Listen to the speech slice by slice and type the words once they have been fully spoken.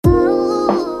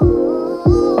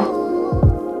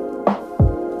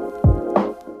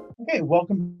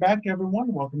welcome back,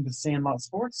 everyone. Welcome to Sandlot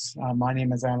Sports. My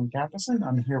name is Adam Capperson.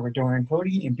 I'm here with Dorian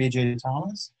Cody and BJ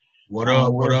Thomas. What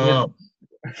up? What up?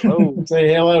 Hello. Say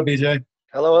hello, BJ.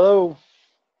 Hello, hello.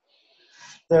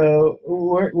 So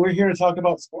we're here to talk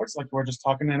about sports like we're just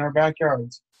talking in our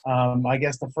backyards. I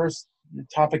guess the first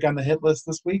topic on the hit list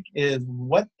this week is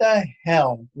what the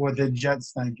hell were the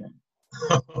Jets thinking?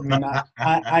 I mean,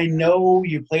 I know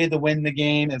you play to win the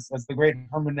game, as the great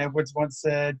Herman Edwards once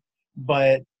said,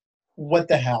 but what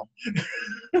the hell?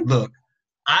 Look,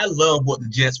 I love what the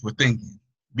Jets were thinking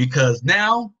because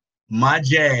now my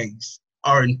Jags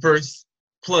are in first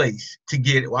place to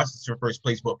get – well, I should say first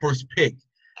place, but first pick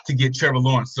to get Trevor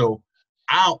Lawrence. So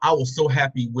I was so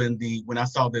happy when I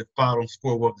saw the final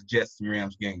score of the Jets and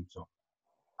Rams game. So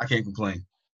I can't complain.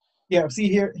 Yeah, see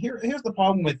here's the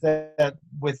problem with that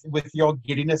with y'all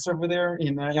getting us over there,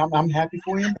 and I'm happy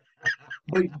for you,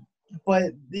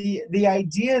 but the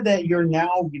idea that you're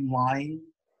now relying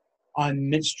on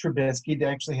Mitch Trubisky to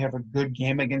actually have a good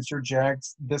game against your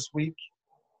Jags this week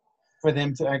for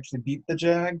them to actually beat the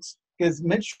Jags, because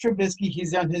Mitch Trubisky,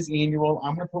 he's on his annual.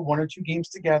 I'm going to put one or two games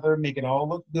together, make it all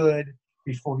look good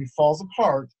before he falls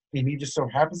apart, and he just so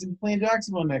happens to be playing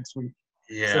Jacksonville next week.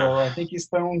 Yeah. So I think he's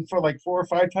thrown for like 4 or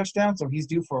 5 touchdowns, so he's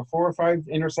due for a 4 or 5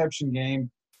 interception game,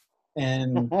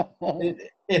 and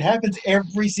it happens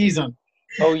every season.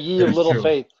 Oh, ye of little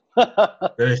faith.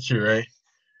 That is true, right?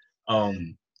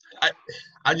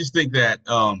 I just think that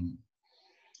I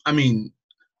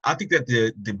think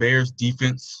that the Bears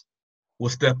defense will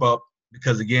step up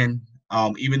because again,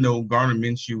 even though Gardner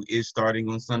Minshew is starting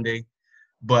on Sunday,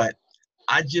 but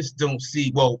I just don't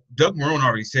see. Well, Doug Marrone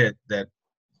already said that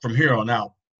from here on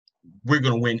out, we're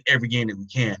going to win every game that we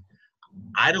can.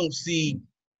 I don't see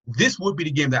 – this would be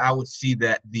the game that I would see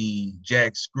that the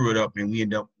Jags screw it up and we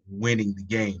end up winning the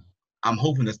game. I'm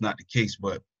hoping that's not the case,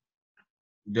 but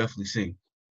we'll definitely see.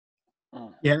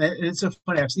 Yeah, and it's so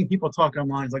funny. I've seen people talk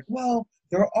online. It's like, well,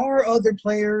 there are other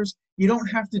players. You don't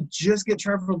have to just get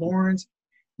Trevor Lawrence.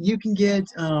 You can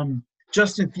get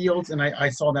Justin Fields, and I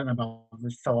saw that and about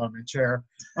just fell out of my chair.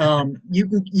 You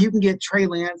can get Trey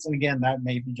Lance, and again, that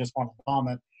made me just want to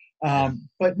vomit.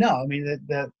 But no, I mean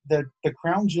the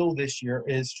crown jewel this year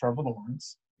is Trevor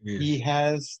Lawrence. Yes. He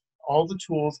has all the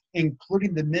tools,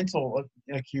 including the mental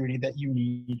acuity that you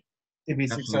need to be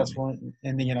successful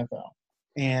in the NFL.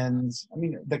 And I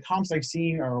mean, the comps I've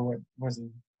seen are what was it,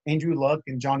 Andrew Luck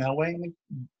and John Elway.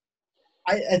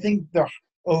 I think they're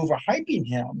overhyping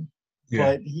him.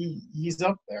 Yeah. But he's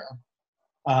up there.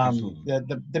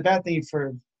 The bad thing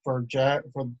for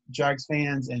Jags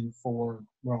fans and for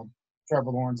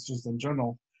Trevor Lawrence just in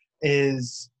general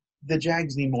is the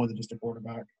Jags need more than just a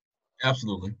quarterback.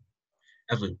 Absolutely.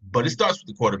 But it starts with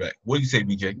the quarterback. What do you say,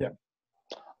 BJ? Yeah.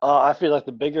 I feel like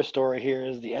the bigger story here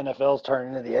is the NFL's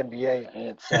turning into the NBA, and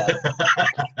it's sad.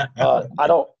 I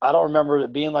don't remember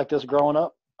it being like this growing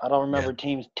up. I don't remember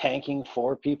teams tanking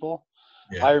for people.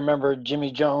 Yeah. I remember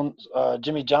Jimmy Johnson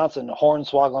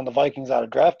hornswoggling the Vikings out of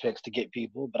draft picks to get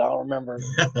people, but I don't remember.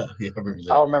 I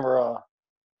don't remember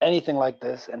anything like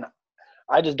this, and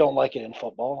I just don't like it in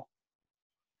football.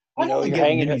 You know, you're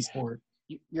hanging in any sport.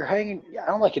 You're hanging. I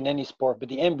don't like it in any sport, but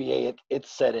the NBA, it's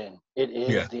set in. It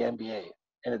is the NBA,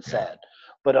 and it's sad.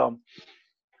 But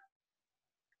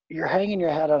you're hanging your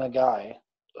hat on a guy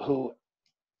who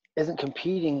isn't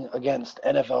competing against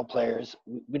NFL players.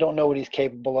 We don't know what he's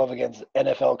capable of against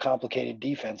NFL complicated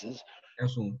defenses.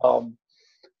 Absolutely.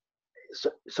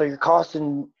 So you're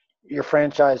costing your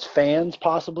franchise fans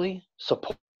possibly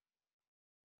support,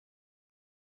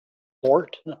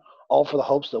 all for the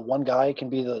hopes that one guy can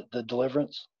be the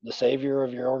deliverance, the savior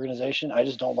of your organization. I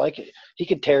just don't like it. He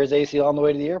could tear his ACL on the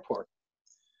way to the airport.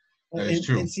 That is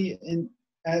true. And see,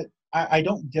 I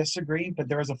don't disagree, but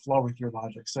there is a flaw with your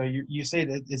logic. So you say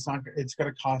that it's going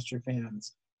to cost your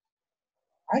fans.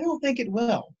 I don't think it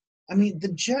will. I mean, the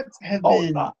Jets have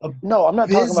been no, I'm not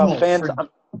talking about fans.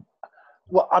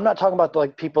 I'm not talking about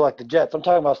like people like the Jets. I'm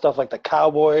talking about stuff like the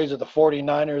Cowboys or the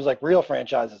 49ers, like real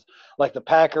franchises, like the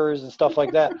Packers and stuff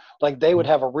like that. Like they would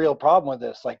have a real problem with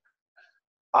this. Like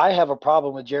I have a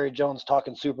problem with Jerry Jones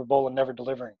talking Super Bowl and never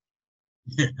delivering.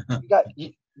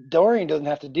 Dorian doesn't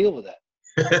have to deal with that.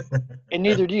 And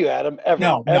neither do you, Adam.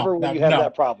 Ever will you have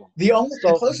that problem? The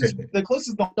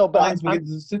closest lines we get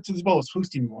to the Super Bowl is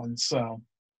hosting one. So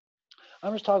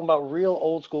I'm just talking about real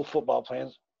old school football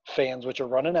fans, which are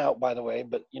running out, by the way.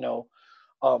 But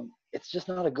it's just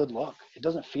not a good look. It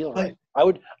doesn't feel right.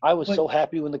 I was so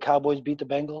happy when the Cowboys beat the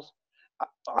Bengals.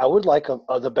 I would like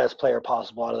the best player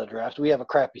possible out of the draft. We have a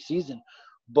crappy season,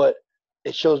 but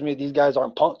it shows me these guys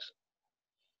aren't punks.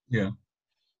 Yeah.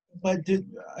 But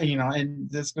and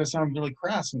this is going to sound really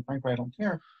crass, and frankly, I don't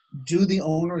care. Do the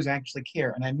owners actually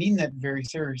care? And I mean that very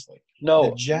seriously. The No,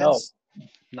 no, Jets,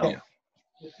 no,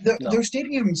 their no.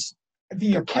 stadiums,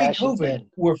 They're cashing pre-COVID, in.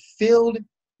 were filled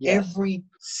Yes. every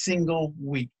single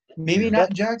week. Maybe Yeah. not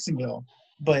That's Jacksonville,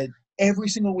 but every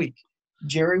single week.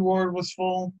 Jerry Ward was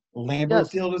full. Lambeau yes.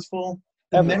 Field is full.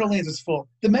 The Everywhere. Meadowlands is full.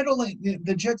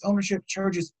 The Jets ownership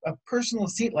charges a personal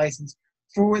seat license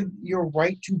for your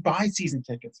right to buy season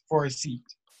tickets for a seat,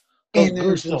 Those and they're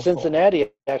booths in still full.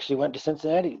 Cincinnati actually went to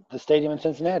Cincinnati, the stadium in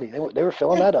Cincinnati. They were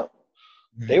filling Yeah, that up.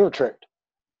 They were tricked.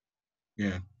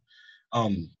 Yeah.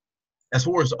 As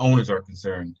far as owners are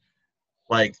concerned,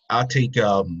 like I'll take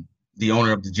the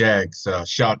owner of the Jags,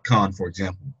 Shad Khan, for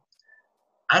example.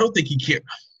 I don't think he cares.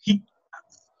 He,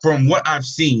 from what I've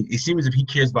seen, it seems as if he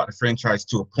cares about the franchise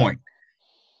to a point.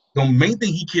 The main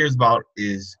thing he cares about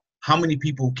is how many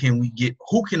people can we get,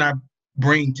 who can I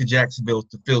bring to Jacksonville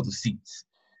to fill the seats.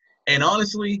 And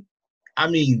honestly, I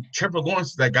mean, Trevor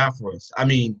Lawrence is that guy for us. I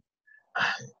mean,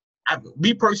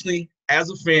 me personally, as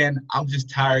a fan, I'm just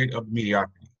tired of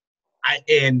mediocrity.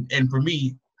 And for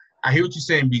me, I hear what you're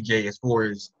saying, BJ, as far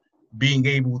as being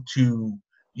able to,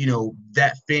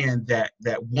 that fan that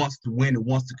wants to win and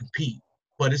wants to compete.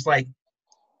 But it's like,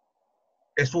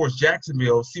 as far as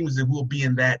Jacksonville, it seems that we'll be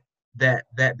in that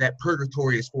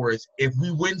purgatory as far as if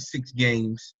we win 6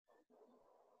 games,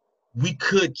 we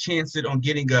could chance it on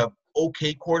getting a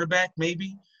okay quarterback,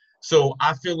 maybe. So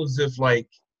I feel as if like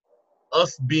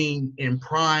us being in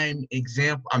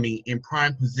in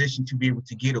prime position to be able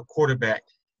to get a quarterback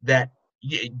that,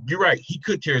 yeah, you're right, he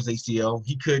could tear his ACL,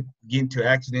 he could get into an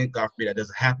accident, God forbid that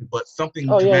doesn't happen, but something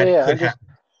Oh yeah, dramatic yeah. could happen.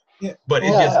 yeah. But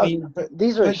it's Well, just, I Yeah, mean,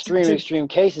 these are to extreme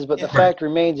cases, but the yeah, right, fact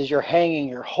remains is you're hanging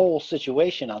your whole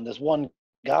situation on this one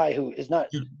guy who is not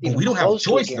dude, but even we don't have a close to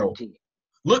a choice though. guarantee.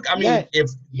 Look, I Yeah, mean, if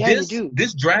yeah, you do.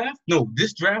 this draft, no,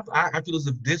 this draft, I feel as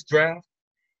if this draft,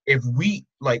 if we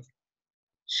like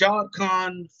Shad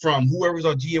Khan from whoever's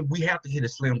our GM, we have to hit a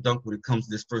slam dunk when it comes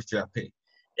to this first draft pick.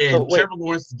 So And wait, Trevor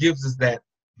Lawrence gives us that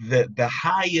the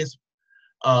highest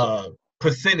so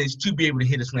percentage to be able to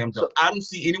hit a slam dunk. so I don't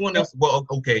see anyone yeah, else. Well,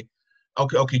 okay.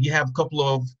 You have a couple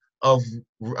of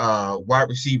wide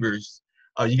receivers.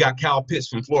 You got Kyle Pitts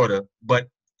from Florida, but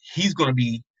he's going to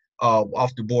be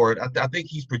off the board. I think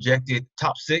he's projected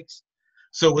top 6.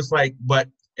 So it's like, but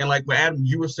and like what Adam,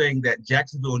 you were saying that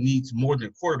Jacksonville needs more than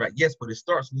a quarterback. Yes, but it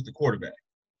starts with the quarterback.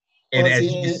 And well, as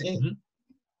see, you can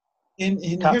see,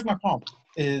 and Ka- here's my problem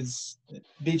is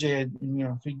BJ.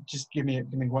 If you just give me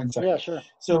 1 second. yeah, sure.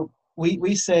 So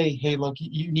we say, hey, look,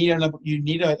 you need a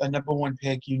number 1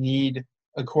 pick. You need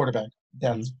a quarterback.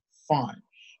 That's fine.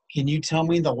 Can you tell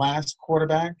me the last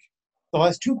 2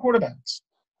 quarterbacks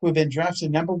who have been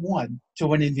drafted number 1 to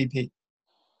win MVP?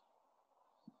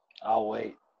 I'll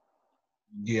wait.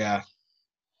 yeah,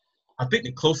 I think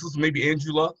the closest maybe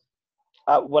Andrew Luck.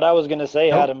 What I was gonna say,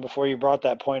 Nope. Adam, before you brought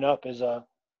that point up, is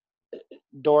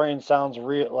Dorian sounds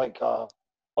real like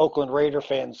Oakland Raider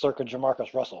fan circa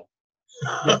Jamarcus Russell.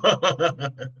 Yeah.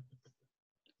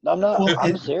 I'm not. Well,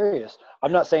 I'm serious.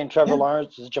 I'm not saying Trevor yeah,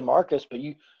 Lawrence is Jamarcus, but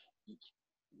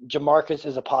Jamarcus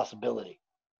is a possibility.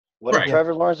 What if Right. yeah.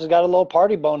 Trevor Lawrence has got a little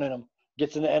party bone in him?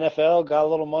 Gets in the NFL, got a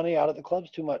little money out of the clubs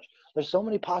too much. There's so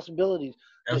many possibilities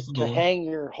to Absolutely. hang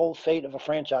your whole fate of a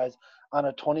franchise on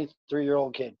a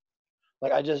 23-year-old kid.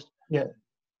 Like I just, Yeah.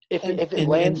 if And if it and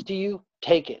lands and to you,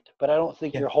 take it. But I don't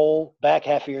think yeah. your whole back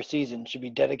half of your season should be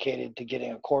dedicated to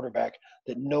getting a quarterback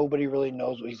that nobody really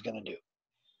knows what he's going to do.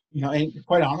 And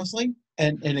quite honestly,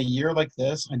 and in a year like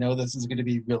this, I know this is going to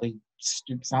be really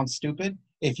sounds stupid.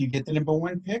 If you get the number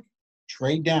 1 pick,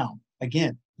 trade down.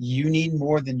 Again, you need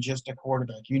more than just a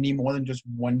quarterback. You need more than just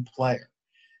one player.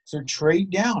 So trade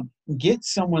down. Get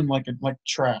someone like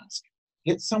Trask.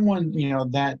 Get someone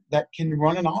that can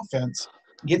run an offense.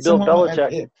 Get Bill someone.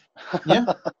 Belichick. Yeah,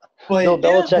 Bill but Yeah,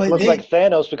 Belichick but looks like they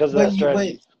Thanos because of that but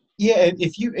strategy. yeah,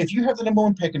 if you have the number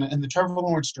 1 pick in the Trevor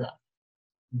Lawrence draft,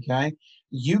 okay,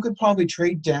 you could probably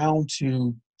trade down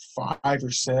to 5 or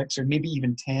 6 or maybe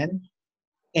even 10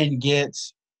 and get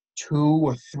 2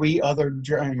 or 3 other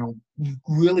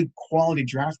really quality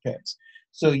draft picks.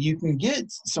 So you can get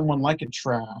someone like a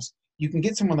Trask. You can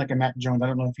get someone like a Mac Jones. I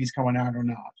don't know if he's coming out or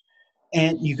not.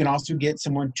 And you can also get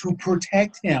someone to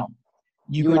protect him.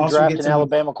 You You can would also draft get an someone.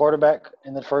 Alabama quarterback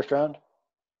in the first round?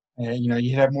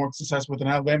 You'd have more success with an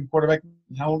Alabama quarterback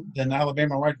than an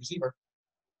Alabama wide receiver.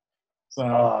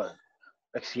 So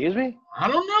Excuse me? I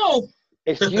don't know.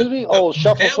 Excuse me? Old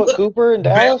Shufflefoot Bama, Cooper in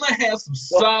Bama Dallas? has some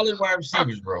Well, solid wide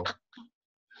receivers, bro.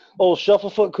 old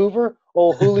Shufflefoot Cooper?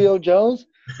 Old Julio Jones?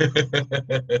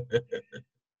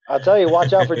 I'll tell you,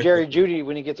 watch out for Jerry Judy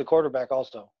when he gets a quarterback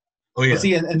also. Oh yeah. But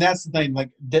see, and that's the thing. Like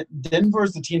Denver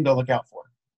is the team to look out for,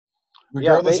 Yeah,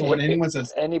 regardless of what anyone if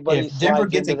says. anybody If Denver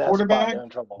slides gets into a that spot, quarterback, they're in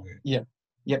trouble. yeah,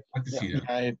 yep, I can Yeah. see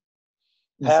that.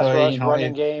 yeah. Pass So rush,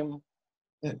 running game,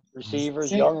 if receivers,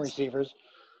 Sa- young receivers.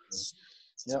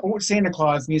 Yep. Sports Santa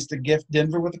Claus needs to gift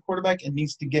Denver with a quarterback and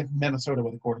needs to gift Minnesota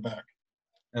with a quarterback.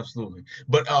 Absolutely.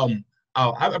 But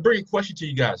I bring a question to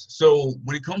you guys. So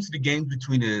when it comes to the games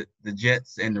between the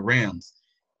Jets and the Rams,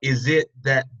 is it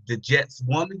that the Jets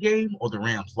won the game or the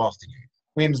Rams lost the game?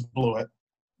 Rams blew it.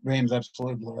 Rams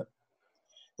absolutely blew it.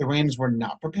 The Rams were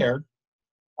not prepared.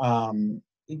 Um,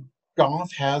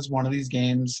 Goff has one of these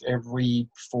games every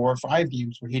 4 or 5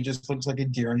 games where he just looks like a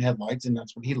deer in headlights, and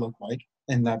that's what he looked like,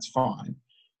 and that's fine.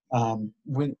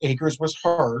 When Akers was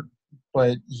hurt,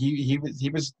 but he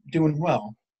was doing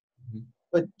well. Mhm.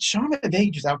 But Sean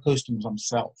McVay just outcoached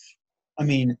himself. I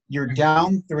mean, you're I can see it.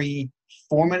 down 3,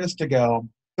 4 minutes to go,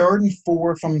 3rd and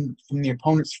 4 from the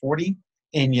opponent's 40,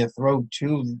 and you throw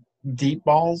 2 deep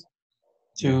balls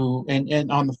Yeah.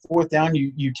 and on the 4th down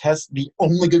you test the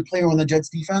only good player on the Jets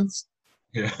defense.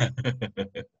 Yeah.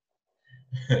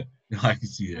 No, I can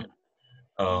see that.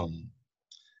 Um,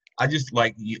 I just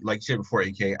like you said before,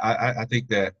 AK. I think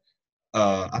that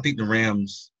I think the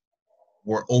Rams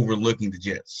were overlooking the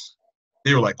Jets.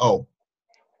 They were like, "Oh,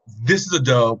 this is a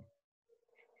dub.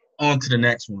 On to the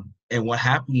next one." And what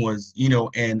happened was,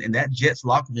 and in that Jets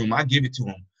locker room, I give it to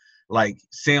him. Like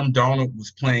Sam Darnold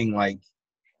was playing like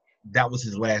that was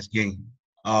his last game.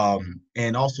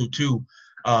 And also too,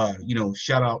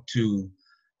 shout out to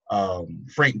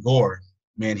Frank Gore.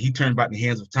 Man, he turned back in the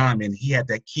hands of time, and he had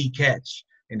that key catch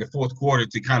in the fourth quarter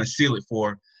to kind of seal it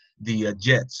for the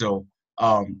Jets. So,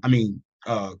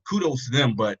 kudos to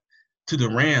them. But to the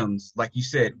Rams, like you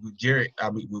said, with Jared,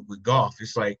 with Goff,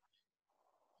 it's like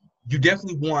you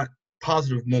definitely want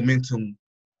positive momentum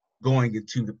going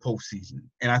into the postseason.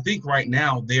 And I think right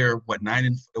now they're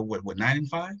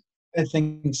 9-5? I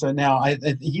think so. Now,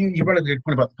 you brought up a good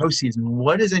point about the postseason.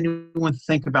 What does anyone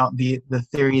think about the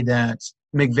theory that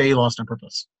McVay lost on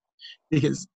purpose?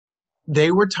 Because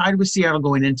they were tied with Seattle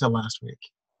going into last week.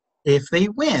 If they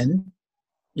win,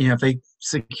 if they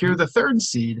secure the 3rd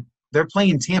seed, they're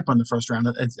playing Tampa in the first round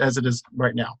as it is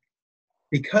right now.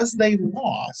 Because they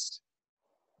lost,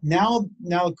 now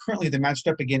currently they're matched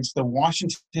up against the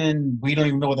Washington, we don't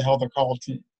even know what the hell they're called,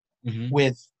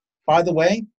 with, by the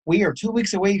way, we are 2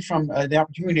 weeks away from the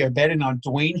opportunity of betting on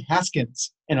Dwayne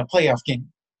Haskins in a playoff game.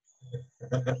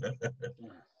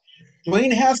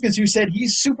 Dwayne Haskins, who said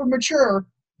he's super mature,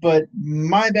 but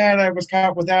my bad, I was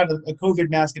caught without a COVID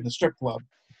mask at the strip club.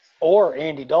 Or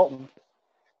Andy Dalton.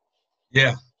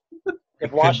 Yeah.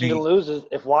 If Washington loses,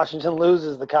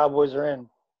 the Cowboys are in.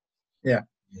 Yeah.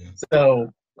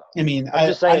 So, I mean, I'm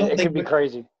just saying I don't it think could be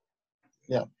crazy.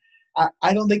 Yeah,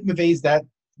 I don't think McVay's that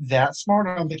smart.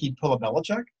 I don't think he'd pull a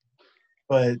Belichick,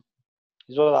 but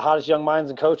he's one of the hottest young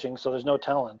minds in coaching, so there's no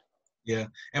telling. Yeah,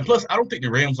 and plus, I don't think the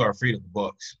Rams are afraid of the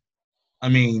Bucs. I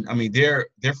mean, their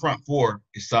front four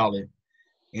is solid,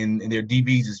 and their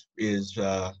DBs is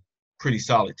pretty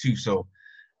solid too. So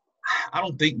I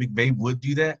don't think McVay would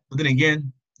do that. But then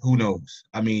again, who knows?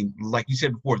 I mean, like you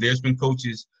said before, there's been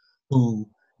coaches who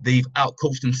they've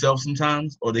outcoached themselves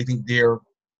sometimes, or they think they're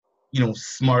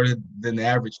smarter than the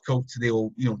average coach.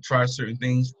 They'll try certain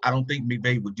things. I don't think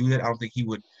McVay would do that. I don't think he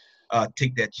would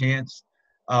take that chance.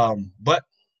 But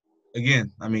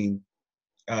again, I mean,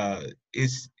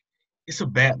 it's a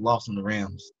bad loss on the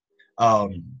Rams.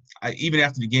 Even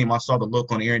after the game, I saw the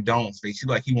look on Aaron Donald's face. He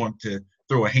like he wanted to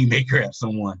throw a haymaker at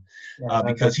someone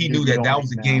because he knew that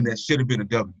was a game that should have been a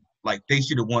W. Like they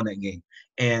should have won that game.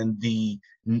 And the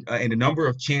number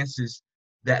of chances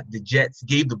that the Jets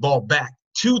gave the ball back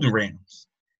to the Rams,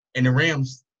 and the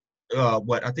Rams, I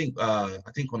think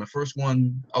on the first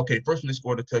one, first one they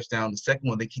scored a touchdown. The second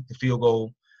one they kicked the field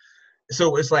goal.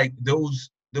 So it's like those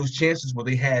chances where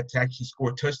they had to actually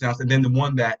score touchdowns, and then the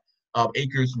one that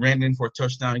Akers ran in for a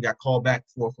touchdown and got called back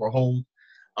for a hold.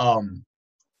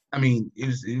 I mean, it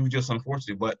was just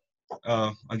unfortunate, but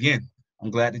again,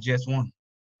 I'm glad the Jets won.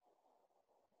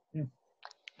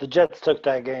 The Jets took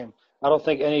that game. I don't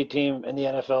think any team in the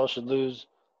NFL should lose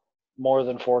more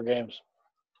than 4 games.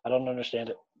 I don't understand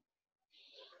it.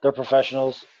 They're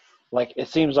professionals. Like it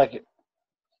seems like.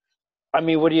 I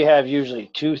mean, what do you have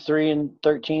usually? 2, 3, and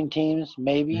 13 teams,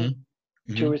 maybe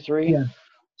 2 or 3. Yeah.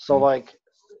 So like,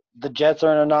 the Jets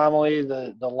are an anomaly.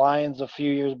 The Lions a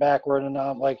few years back were an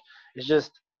anomaly. Like it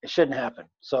shouldn't happen.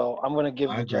 So I'm going to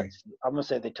give the Jets. I'm going to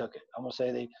say they took it. I'm going to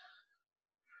say they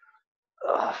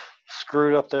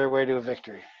screwed up their way to a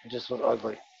victory. It just was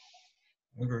ugly.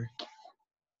 I agree.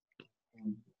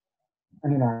 I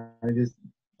mean,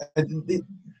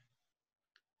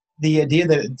 the idea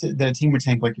that a team would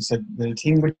tank, like you said, that a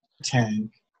team would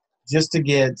tank just to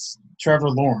get Trevor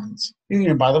Lawrence.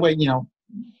 By the way,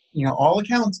 all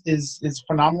accounts is a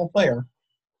phenomenal player.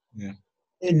 Yeah.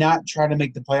 And not try to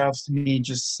make the playoffs to me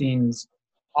just seems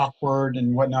awkward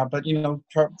and whatnot. But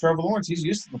Trevor Lawrence, he's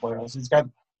used to the playoffs. He's got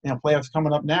playoffs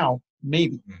coming up now,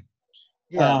 maybe.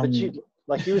 Yeah, but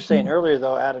like you were saying earlier,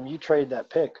 though, Adam, you trade that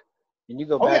pick and you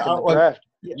go back in the draft.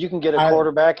 You can get a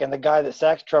quarterback and the guy that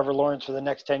sacks Trevor Lawrence for the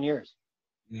next 10 years.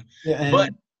 Yeah,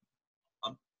 but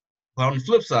on the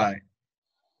flip side,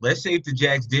 let's say if the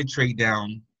Jags did trade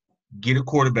down, get a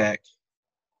quarterback,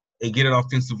 and get an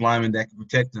offensive lineman that can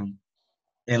protect them,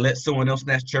 and let someone else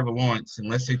snatch Trevor Lawrence, and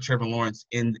let's say Trevor Lawrence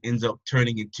ends up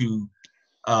turning into,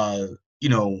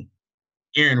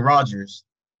 Aaron Rodgers.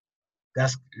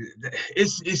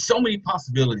 It's so many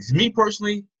possibilities. Me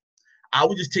personally, I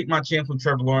would just take my chance on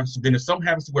Trevor Lawrence. Then if something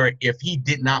happens to where if he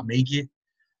did not make it,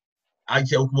 I'd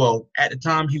say, well, at the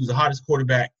time he was the hottest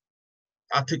quarterback.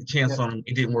 I took a chance on him.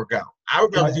 It didn't work out. I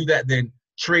would rather do that than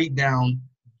trade down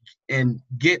and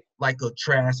get like a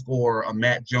Trask or a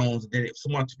Matt Jones, and then if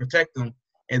someone to protect them,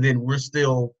 and then we're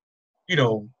still,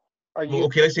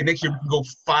 okay, let's say next year we can go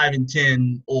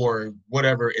 5-10 or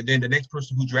whatever, and then the next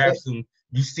person who drafts them,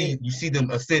 you see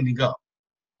them ascending up.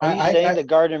 Are you saying that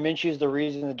Gardner Minshew is the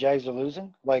reason the Jags are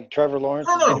losing? Like Trevor Lawrence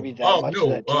is going to be that much of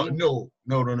that team? No,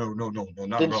 not then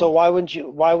at all. So why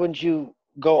wouldn't you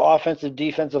go offensive,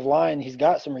 defensive line? He's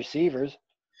got some receivers.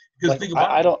 Because think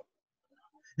about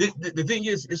the thing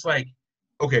is, it's like,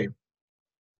 okay,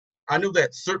 I know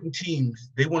that certain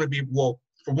teams, they want to be,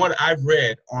 from what I've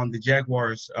read on the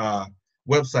Jaguars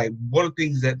website, one of the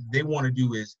things that they want to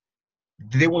do is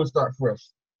they want to start fresh.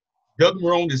 Doug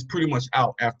Marrone is pretty much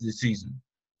out after the season.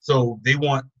 So they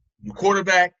want new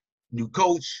quarterback, new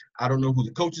coach. I don't know who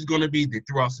the coach is going to be. They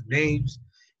threw out some names.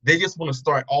 They just want to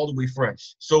start all the way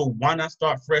fresh. So why not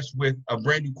start fresh with a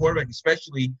brand new quarterback,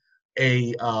 especially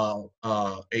a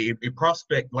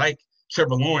prospect like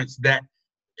Trevor Lawrence? That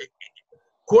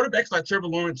quarterbacks like Trevor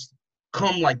Lawrence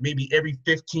come like maybe every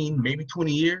 15, maybe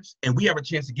 20 years, and we have a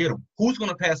chance to get him. Who's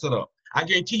going to pass it up? I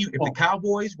guarantee you, if the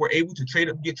Cowboys were able to trade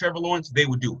up and get Trevor Lawrence, they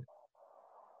would do it.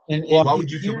 And why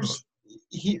would you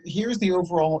here's the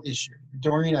overall issue.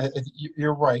 Dorian,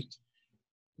 you're right.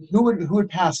 Who would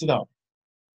pass it up?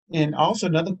 And also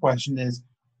another question is,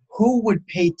 who would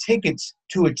pay tickets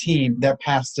to a team that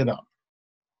passed it up?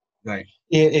 Right.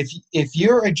 If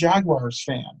you're a Jaguars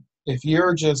fan, if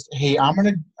you're just, hey, I'm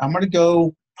gonna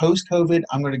go post-COVID,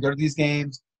 I'm gonna go to these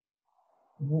games.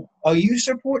 Are you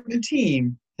supporting a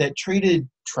team that traded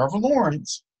Trevor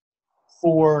Lawrence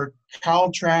for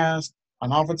Kyle Trask,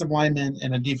 an offensive lineman,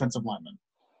 and a defensive lineman?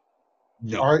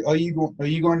 No. Are you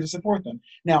going to support them?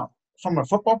 Now, from a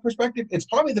football perspective, it's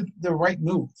probably the right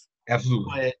move.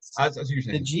 Absolutely. But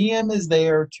the GM is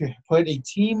there to put a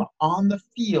team on the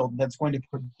field that's going to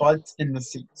put butts in the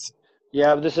seats.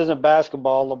 Yeah, but this isn't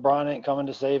basketball. LeBron ain't coming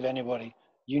to save anybody.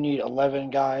 You need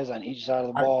 11 guys on each side of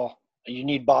the ball. You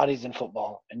need bodies in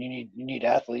football, and you need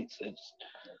athletes.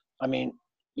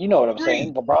 You know what I'm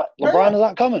saying. LeBron is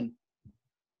not coming.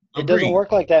 It doesn't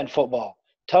work like that in football.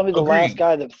 Tell me the last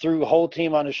guy that threw the whole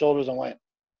team on his shoulders and went.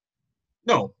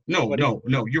 No,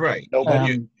 you're right.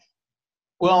 Nobody.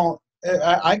 Well,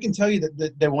 I can tell you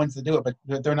that they're ones that do it,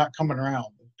 but they're not coming around.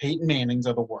 Peyton Mannings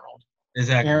of the world.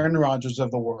 Exactly. Aaron Rodgers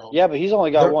of the world. Yeah, but he's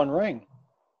only got one ring.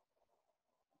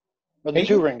 Or the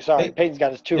two rings, sorry. Peyton's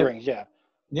got his two rings, yeah.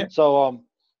 Yep. So,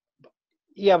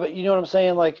 yeah, but you know what I'm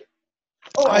saying? Like,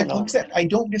 I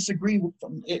don't disagree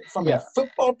from a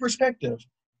football perspective.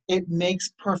 It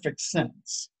makes perfect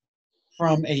sense.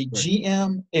 From a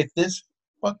GM, if this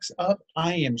fucks up,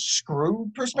 I am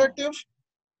screwed perspective,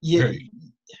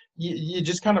 you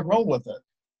just kind of roll with it.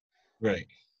 Right.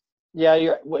 Yeah,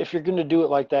 if you're going to do it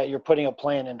like that, you're putting a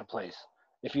plan into place.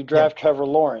 If you draft Trevor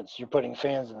Lawrence, you're putting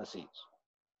fans in the seats.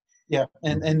 Yeah,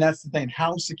 and that's the thing.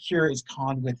 How secure is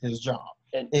Khan with his job?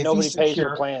 And nobody pays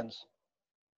for plans.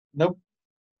 Nope.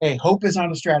 Hey, hope is not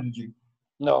a strategy.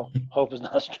 No, hope is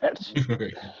not a strategy.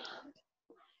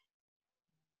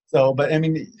 So, but I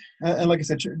mean, and like I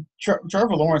said,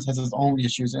 Trevor Lawrence has his own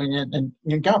issues, and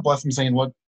God bless him saying,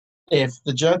 look, if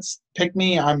the Jets pick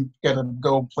me, I'm gonna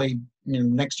go play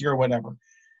next year or whatever.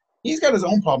 He's got his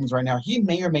own problems right now. He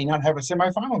may or may not have a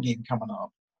semifinal game coming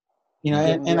up.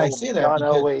 And I say that John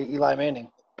Elway, Eli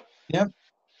Manning. Yep.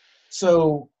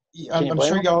 So I'm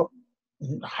sure y'all.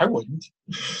 I wouldn't.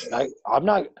 I'm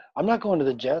not going to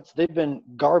the Jets. They've been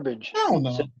garbage. I don't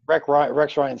know. Since Rex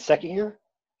Ryan's second year,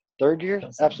 third year,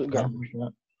 absolute garbage.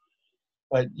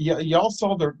 But y'all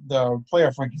saw the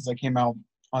playoff rankings that came out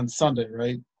on Sunday,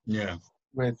 right? Yeah.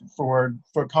 For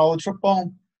college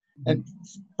football, And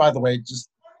by the way, just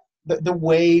the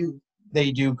way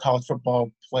they do college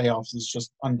football playoffs is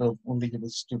just unbelievably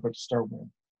stupid to start with.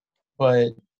 But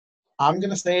I'm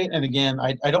going to say it, and again,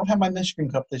 I don't have my Michigan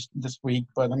Cup this week,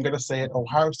 but I'm going to say it.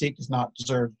 Ohio State does not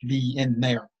deserve to be in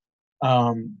there.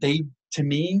 They, to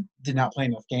me, did not play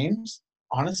enough games.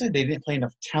 Honestly, they didn't play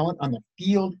enough talent on the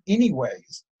field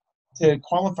anyways to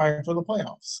qualify for the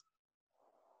playoffs.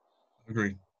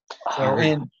 Agree. So,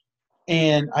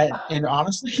 and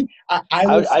honestly,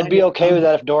 I'd be okay with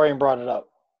that if Dorian brought it up.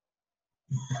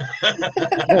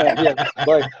 Yeah,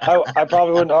 like I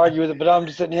probably wouldn't argue with it, but I'm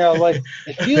just sitting here. I'm like,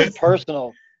 it feels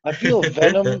personal. I feel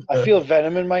venom. I feel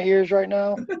venom in my ears right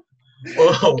now.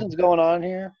 Something's going on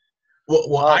here.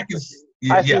 Well, I can.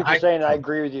 I see what you're saying. I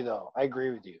agree with you, though. I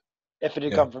agree with you. If it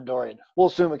did come from Dorian, we'll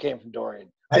assume it came from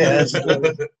Dorian.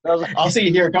 I'll see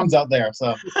you here. It comes out there.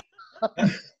 So,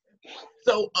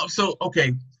 so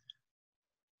okay.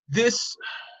 This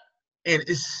and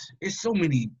it's so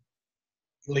many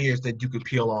layers that you could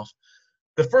peel off.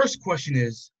 The first question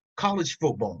is college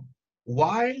football.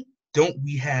 Why don't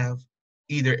we have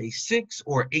either a 6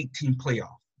 or 8-team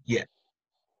playoff yet?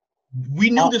 We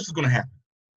knew this was going to happen.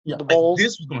 Yeah, the bowls.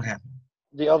 This was going to happen.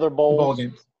 The other bowls. The bowl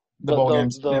games. The bowl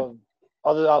games. The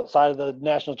other outside of the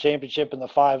national championship and the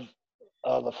five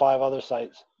other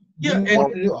sites. Yeah, and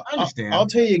I understand. I'll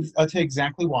tell you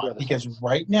exactly why. Because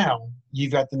right now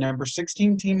you've got the number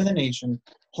 16 team in the nation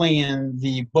playing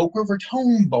the Boca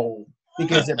Raton Bowl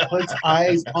because it puts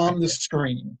eyes on the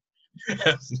screen.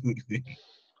 Absolutely.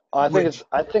 I think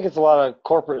it's a lot of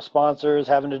corporate sponsors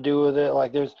having to do with it.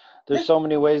 Like there's so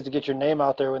many ways to get your name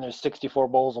out there when there's 64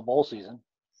 bowls a bowl season.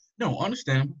 No,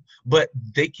 understand. But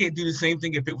they can't do the same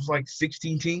thing if it was like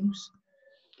 16 teams.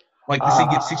 Like let's say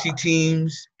you get 60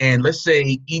 teams, and let's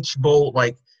say each bowl,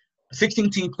 like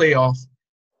 16-team playoff,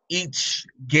 each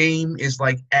game is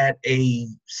like at a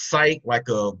site like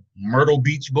a Myrtle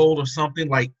Beach Bowl or something,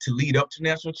 like to lead up to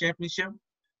national championship.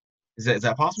 Is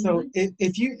that possible? So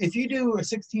if you do a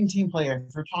 16-team playoff,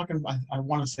 if you're talking, I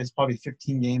want to say it's probably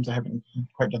 15 games. I haven't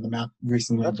quite done the math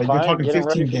recently, That's but fine. You're talking Get 15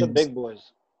 ready games. for the big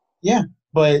boys. Yeah,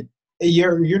 but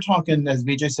you're talking, as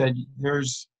BJ said,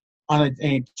 there's on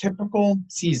a typical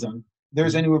season,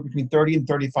 there's anywhere between 30 and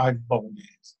 35 bowl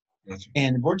games. That's right.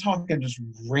 And we're talking just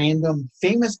random,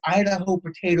 famous Idaho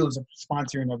potatoes are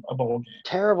sponsoring a bowl game.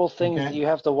 Terrible things that you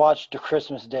have to watch to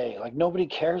Christmas Day. Like nobody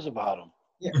cares about them.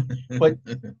 Yeah, but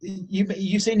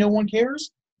you say no one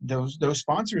cares? Those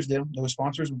sponsors do. Those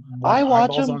sponsors I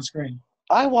watch them on screen.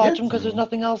 I watch them because there's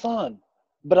nothing else on.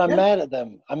 But I'm mad at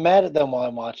them. I'm mad at them while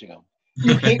I'm watching them.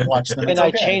 You hate watching them. And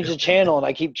I change the channel and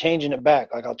I keep changing it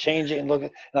back. Like I'll change it and look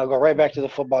at, and I'll go right back to the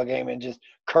football game and just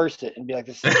curse it and be like,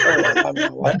 "This is terrible. I'm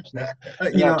gonna watch this."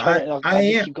 I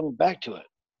just keep going back to it.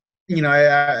 You know,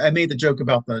 I made the joke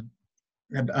about the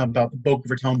Boca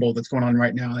Raton Bowl that's going on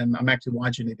right now, and I'm actually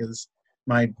watching it because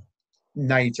my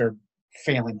nights are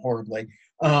failing horribly.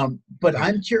 But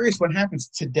I'm curious what happens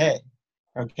today.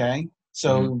 Okay,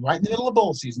 so right in the middle of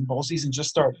bowl season just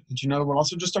started. Did you know what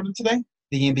also just started today?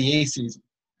 The NBA season.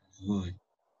 Absolutely.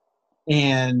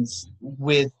 And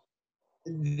with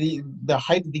the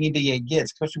hype that the NBA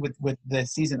gets, especially with the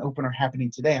season opener happening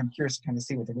today, I'm curious to kind of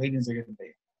see what the ratings are going to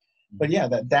be. But yeah,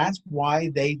 that's why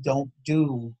they don't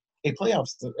do a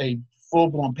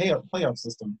full-blown playoff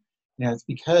system. You know, it's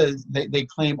because they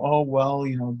claim, oh, well,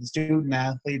 you know, the student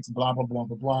athletes, blah, blah, blah,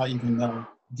 blah, blah, even though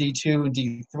D2 and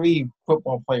D3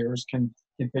 football players can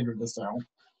figure this out.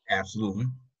 Absolutely.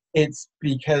 It's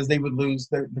because they would lose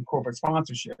the corporate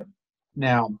sponsorship.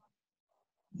 Now,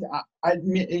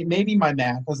 maybe my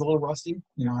math is a little rusty.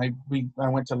 You know, I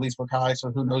went to Leesburg High,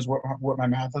 so who knows what my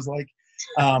math is like.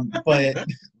 But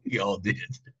we all did.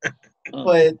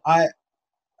 But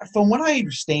from what I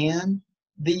understand,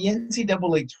 the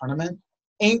NCAA tournament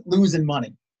ain't losing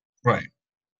money. Right.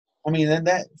 I mean,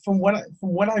 that from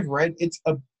what I've read, it's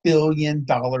 $1 billion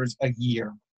a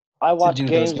year. I watch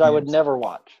games I would never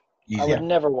watch. Yeah. I would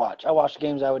never watch. I watch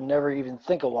games I would never even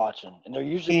think of watching, and they're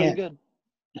usually pretty good.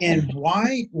 And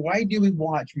why do we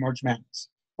watch March Madness?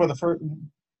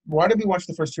 Why do we watch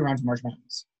the first 2 rounds of March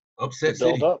Madness? Upset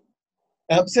City.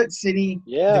 Upset City.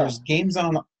 Yeah. There's games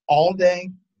on all day.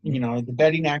 You know, the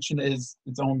betting action is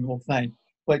its own little thing.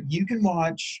 But you can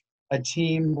watch a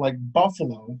team like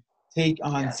Buffalo take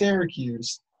on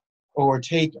Syracuse or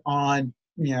take on,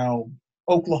 you know,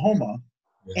 Oklahoma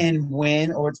and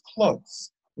win, or it's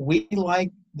close. We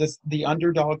like the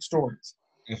underdog stories.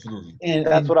 Absolutely. And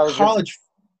that's what I was college.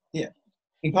 Yeah.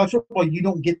 In college football, you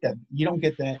don't get that. You don't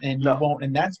get that, and you won't.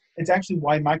 And it's actually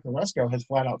why Mike Resco has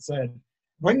flat out said,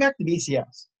 bring back the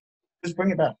BCS. Just bring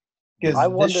it back. Because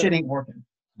this shit ain't working.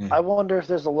 I wonder if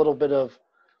there's a little bit of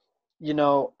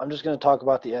I'm just going to talk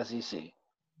about the SEC.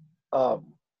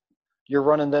 You're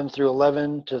running them through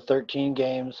 11 to 13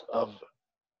 games of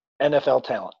NFL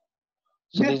talent.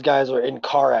 So these guys are in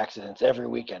car accidents every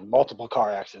weekend, multiple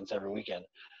car accidents every weekend.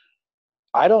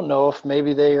 I don't know if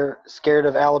maybe they are scared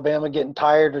of Alabama getting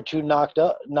tired or too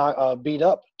beat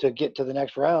up to get to the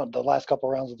next round, the last couple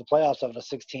rounds of the playoffs of a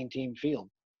 16-team field.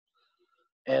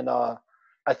 And I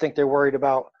think they're worried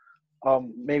about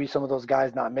maybe some of those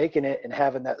guys not making it and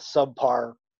having that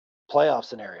subpar playoff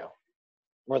scenario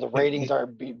where the ratings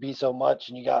aren't be so much,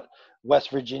 and you got West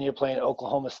Virginia playing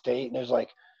Oklahoma State, and there's like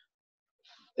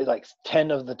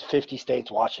 10 of the 50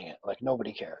 states watching it. Like,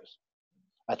 nobody cares.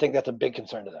 I think that's a big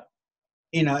concern to them.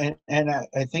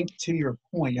 I think, to your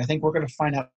point, I think we're going to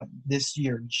find out this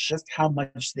year just how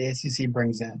much the SEC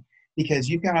brings in, because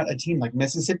you've got a team like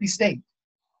Mississippi State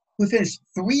who finished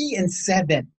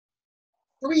 3-7.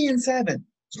 3-7 is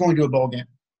going to a bowl game.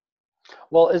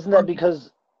 Well, isn't that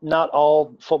because not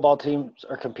all football teams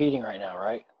are competing right now,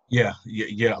 right? Yeah.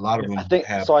 A lot of them. I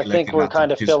think we're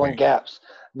kind of filling gaps.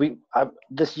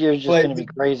 This year is just going to be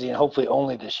crazy, and hopefully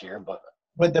only this year. But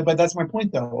that's my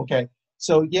point, though. Okay,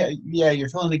 so yeah, you're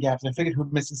filling the gaps. I figured who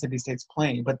Mississippi State's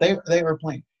playing, but they are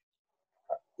playing.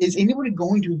 Is anybody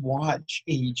going to watch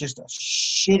just a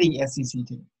shitty SEC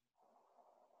team?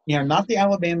 Not the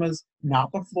Alabamas,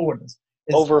 not the Floridas.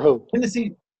 Over who?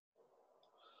 Tennessee.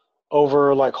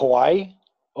 Over like Hawaii?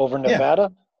 Over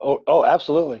Nevada? Yeah. Oh,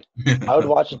 absolutely. I would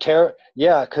watch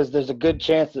Yeah, because there's a good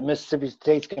chance that Mississippi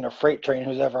State's going to freight train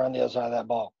who's ever on the other side of that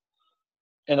ball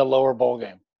in a lower bowl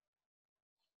game.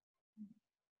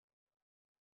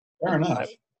 Fair enough.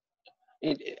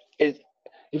 If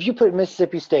you put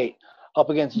Mississippi State up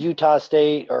against Utah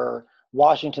State or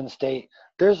Washington State,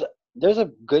 there's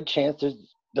a good chance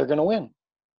they're going to win.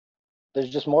 There's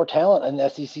just more talent in the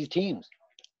SEC teams.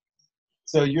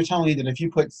 So you're telling me that if you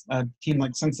put a team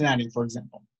like Cincinnati, for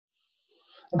example,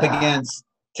 up against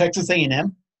Texas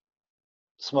A&M?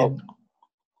 Smoked.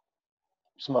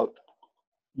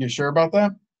 You sure about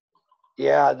that?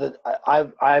 Yeah,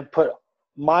 I put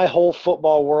my whole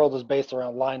football world is based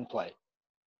around line play.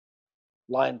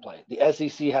 The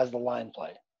SEC has the line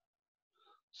play.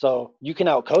 So you can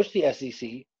outcoach the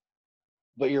SEC,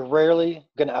 but you're rarely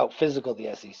going to out-physical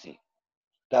the SEC.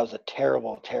 That was a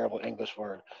terrible, terrible English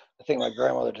word. I think my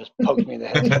grandmother just poked me in the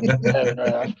head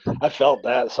right now. I felt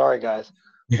that. Sorry, guys.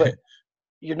 But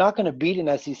you're not going to beat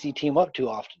an SEC team up too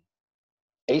often.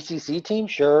 ACC team,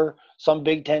 sure. Some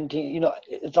Big Ten team,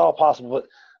 it's all possible. But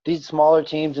these smaller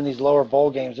teams in these lower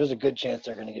bowl games, there's a good chance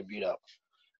they're going to get beat up.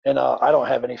 And I don't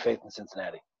have any faith in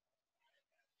Cincinnati.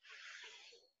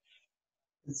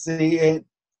 See,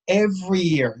 every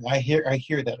year I hear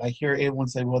that. I hear everyone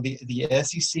say, well, the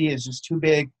SEC is just too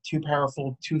big, too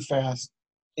powerful, too fast.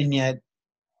 And yet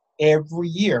every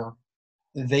year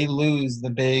they lose the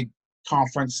big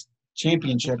conference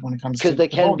championship when it comes to – because they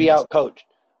can be outcoached,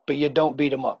 but you don't beat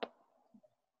them up.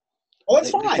 Oh, that's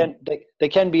fine. They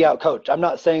can be outcoached. I'm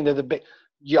not saying they're the big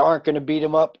 – you aren't going to beat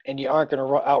them up, and you aren't going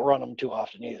to outrun them too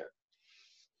often either.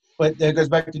 But that goes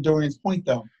back to Dorian's point,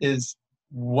 though, is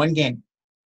one game.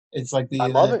 It's like the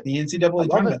NCAA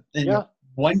tournament. And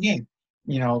one game.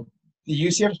 The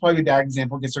UCF is probably a bad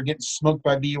example because they're getting smoked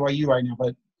by BYU right now.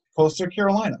 But Coastal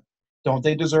Carolina, don't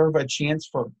they deserve a chance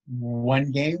for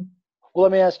one game? Well,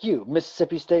 let me ask you,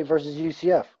 Mississippi State versus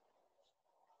UCF.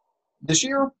 This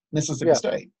year, Mississippi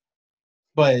State.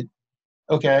 But,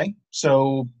 okay,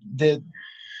 so the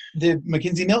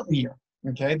Mackenzie Milton year,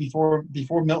 okay, before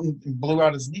Milton blew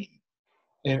out his knee.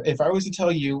 If I was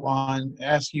to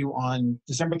ask you on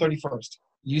December 31st,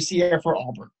 UCF or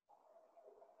Auburn,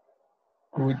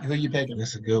 who you picking?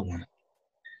 That's a good one.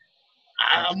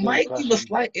 I might give a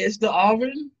slight edge to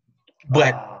Auburn,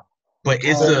 but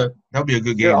that'll be a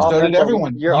good game.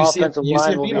 Your offensive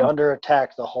line will be under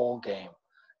attack the whole game.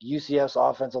 UCF's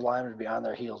offensive line would be on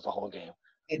their heels the whole game.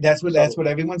 That's what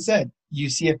everyone said.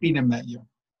 UCF beat them that year.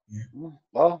 Yeah.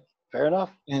 Well, fair enough.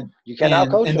 And you can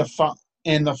outcoach them.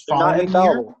 And the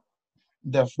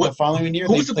following year,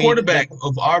 who was the quarterback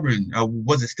of Auburn?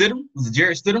 Was it Stidham? Was it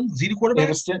Jarrett Stidham? Was he the quarterback? It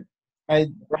was I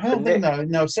don't think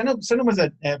no. Stidham was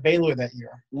at Baylor that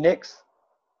year. Nix.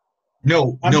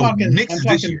 No, Nix is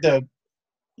this year.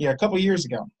 A couple years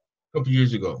ago.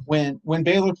 When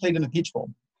Baylor played in the Peach Bowl.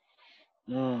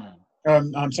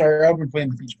 I'm sorry, Auburn played in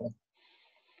the Peach Bowl.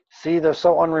 See, they're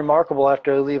so unremarkable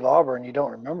after they leave Auburn, you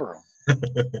don't remember them.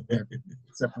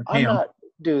 Except for Cam.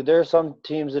 Dude, there are some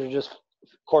teams that are just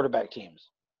quarterback teams.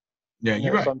 Yeah,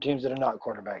 you're right. Some teams that are not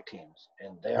quarterback teams,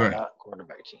 and they are not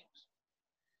quarterback teams.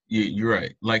 Yeah, you're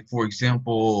right. Like, for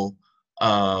example,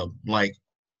 tell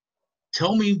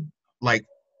me,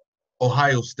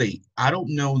 Ohio State. I don't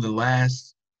know the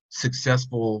last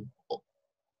successful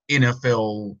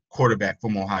NFL quarterback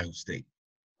from Ohio State.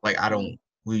 Like I don't.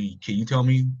 Can you tell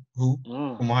me who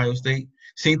Mm. from Ohio State?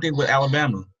 Same thing with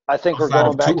Alabama. I think we're Outside going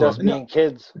of back to Tua. us being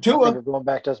kids. I Tua. think we're going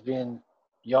back to us being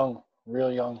young,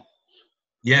 real young.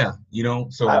 Yeah,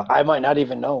 so I might not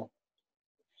even know.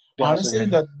 Honestly,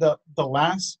 the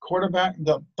last quarterback,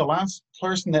 the last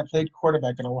person that played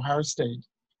quarterback at Ohio State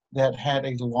that had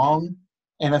a long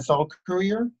NFL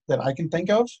career that I can think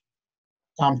of,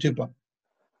 Tom Tupa.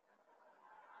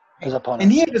 He's a punter.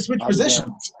 And he had to switch I'll be damned.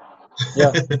 positions.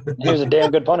 Yeah, he was a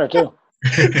damn good punter too.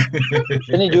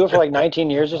 Didn't he do it for like 19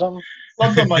 years or something?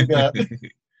 Something like that.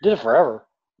 Did it forever.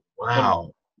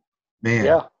 Wow, man.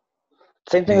 Yeah.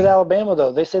 Same thing with Alabama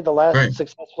though. They say the last Right.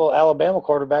 successful Alabama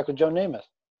quarterback was Joe Namath.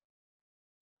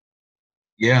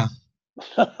 Yeah.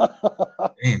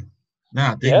 Damn.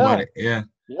 Nah, think about it. Yeah.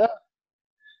 Yeah.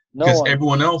 No Because one.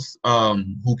 everyone else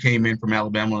who came in from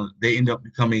Alabama, they end up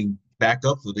becoming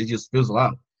backup, so they just fizzle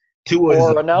out. Tua is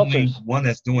Or the only announcers. one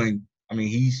that's doing. I mean,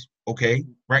 he's okay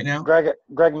right now. Greg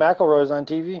McElroy's on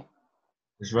TV.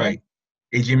 That's right.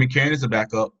 AJ McCarron is a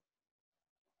backup.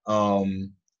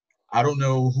 I don't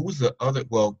know who's the other.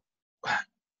 Well,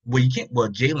 you can't. Well,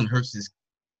 Jalen Hurts is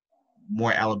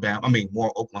more Alabama. I mean,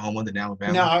 more Oklahoma than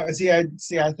Alabama. No, I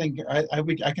think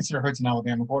I consider Hurts an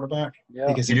Alabama quarterback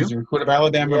because he You was do? a recruit of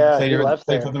Alabama. Yeah, played he left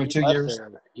for there. them for 2 years.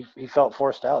 He felt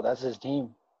forced out. That's his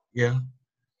team. Yeah.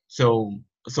 So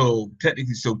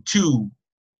technically, two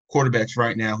quarterbacks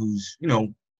right now who's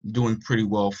doing pretty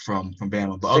well from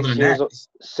Bama. But other than that,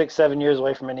 6-7 years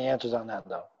away from any answers on that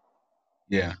though.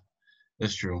 Yeah,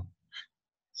 that's true.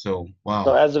 So wow.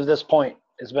 So as of this point,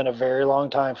 it's been a very long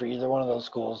time for either one of those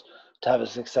schools to have a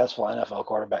successful NFL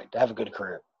quarterback, to have a good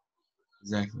career.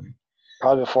 Exactly.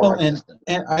 Probably before our existence.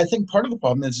 And I think part of the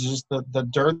problem is just the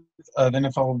dearth of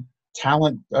NFL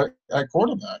talent at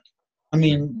quarterback. I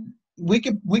mean, we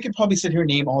could probably sit here and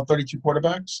name all 32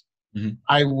 quarterbacks. Mm-hmm.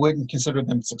 I wouldn't consider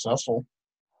them successful.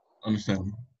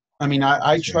 Understand. I mean,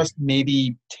 I trust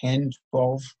maybe 10,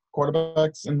 12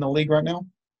 quarterbacks in the league right now.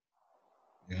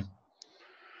 Yeah.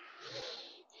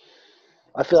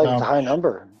 I feel like it's a high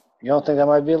number. You don't think that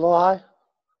might be a little high?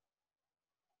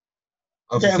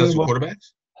 Of successful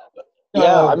quarterbacks?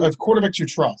 Yeah, of quarterbacks you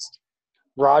trust.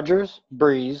 Rodgers,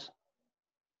 Breeze.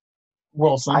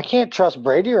 Wilson. I can't trust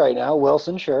Brady right now.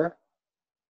 Wilson, sure.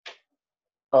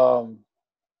 I'm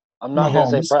not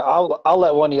going to say – I'll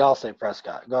let one of y'all say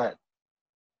Prescott. Go ahead.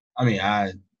 I mean,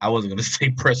 I wasn't going to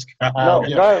say Prescott. No, go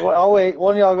ahead. I'll wait.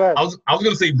 One of y'all go ahead. I was going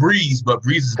to say Breeze, but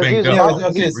Breeze is banged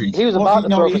up. He was about to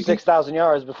throw for 6,000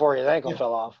 yards before his ankle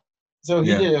fell off. So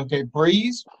he did, okay,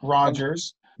 Breeze,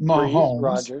 Rodgers,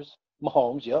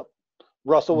 Mahomes, yep.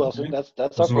 Russell Wilson, that's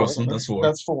our Wilson, that's four.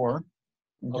 That's four.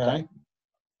 Okay.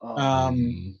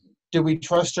 Do we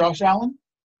trust Josh Allen?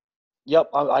 Yep,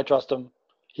 I trust him.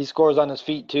 He scores on his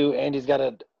feet too, and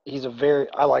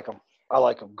I like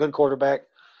him. Good quarterback.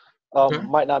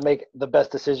 Might not make the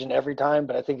best decision every time,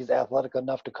 but I think he's athletic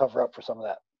enough to cover up for some of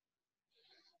that.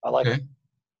 I like him.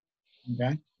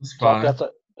 Okay. That's five.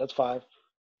 That's five.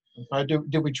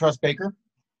 Do we trust Baker?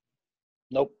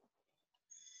 Nope.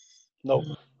 Let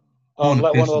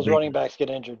one of those running backs get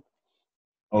injured.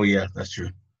 Oh yeah, that's true.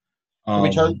 Do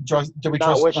we trust?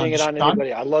 Not wishing it on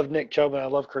anybody. I love Nick Chubb and I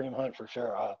love Kareem Hunt for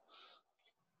sure.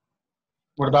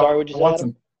 What about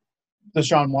Watson?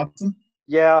 Deshaun Watson?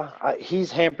 Yeah,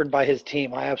 he's hampered by his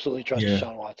team. I absolutely trust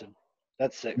Deshaun Watson.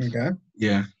 That's 6. Okay.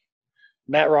 Yeah.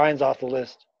 Matt Ryan's off the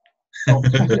list. Oh,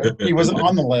 he wasn't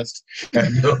on the list.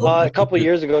 No. A couple of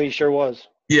years ago, he sure was.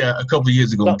 Yeah, a couple of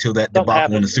years ago until that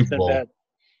debacle in the Super Bowl. Bad.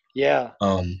 Yeah.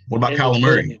 What about Kyler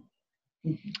Murray?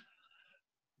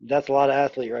 That's a lot of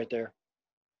athlete right there.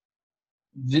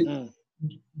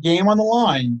 Game on the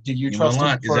line. Do you trust him?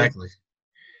 Exactly.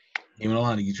 Game on the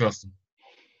line. Do you trust him?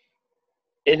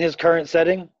 In his current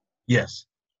setting? Yes.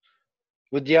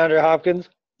 With DeAndre Hopkins?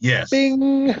 Yes.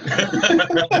 Bing!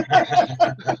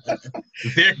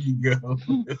 There you go.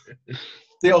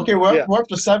 Okay, we're up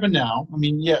to 7 now. I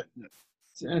mean,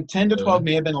 10 to 12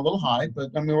 may have been a little high, but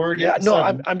I mean, we're already at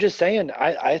 7. I'm just saying.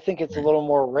 I think it's a little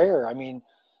more rare. I mean,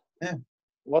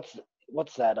 what's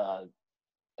that?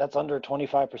 That's under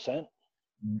 25%.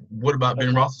 What about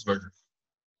Ben Roethlisberger?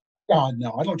 God,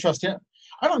 no, I don't trust him.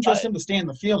 I don't trust him to stay in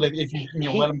the field if you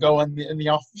let him go in the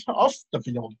off the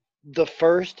field. The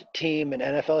first team in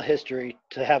NFL history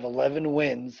to have 11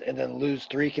 wins and then lose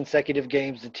 3 consecutive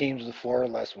games to teams with 4 or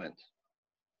less wins.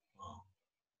 Wow.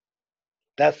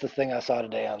 That's the thing I saw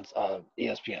today on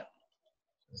ESPN.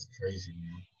 That's crazy,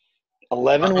 man.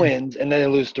 11 wins, and then they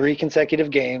lose 3 consecutive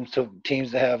games to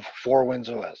teams that have 4 wins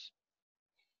or less.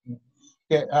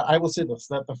 Okay, I will say this: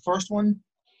 that the first one,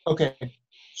 okay,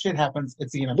 shit happens.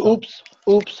 It's the NFL.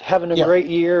 Oops, having a Yeah. great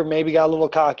year, maybe got a little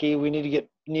cocky. We need to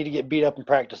get beat up in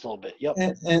practice a little bit. Yep.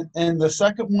 And the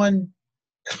second one,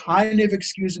 kind of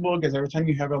excusable because every time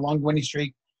you have a long winning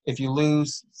streak, if you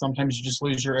lose, sometimes you just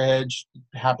lose your edge.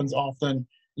 It happens often.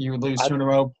 You lose two in a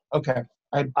row. Okay.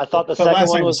 I thought the but second last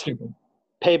one time was stupid.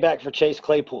 payback for Chase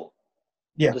Claypool.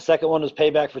 Yeah. The second one was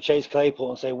payback for Chase Claypool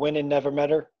and say, winning never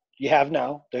matter. You have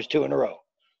now. There's 2 in a row.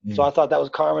 So I thought that was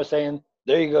karma saying,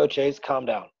 there you go, Chase, calm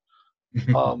down.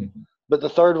 But the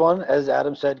third one, as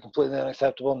Adam said, completely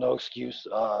unacceptable, no excuse.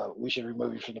 We should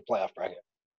remove you from the playoff bracket.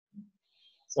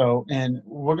 So, and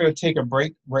we're going to take a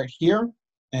break right here,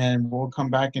 and we'll come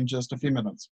back in just a few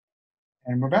minutes.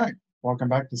 And we're back. Welcome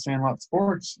back to Sandlot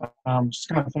Sports. Just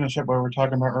going to finish up what we were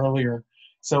talking about earlier.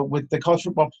 So with the college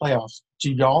football playoffs,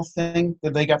 do y'all think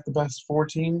that they got the best 4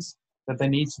 teams that they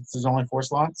need since there's only 4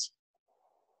 slots?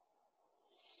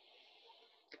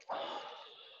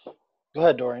 Go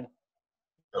ahead, Dorian.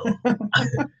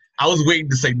 I was waiting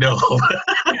to say no.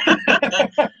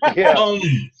 Yeah.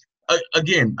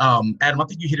 Again, Adam, I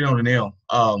think you hit it on the nail.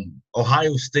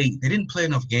 Ohio State, they didn't play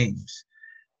enough games.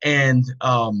 And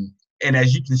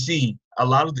as you can see, a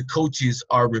lot of the coaches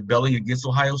are rebelling against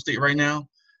Ohio State right now.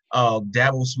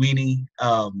 Dabo Sweeney,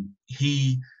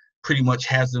 he pretty much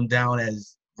has them down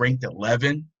as ranked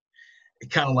 11,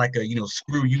 kind of like a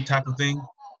screw you type of thing.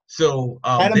 So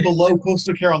had him below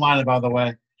Coastal Carolina, by the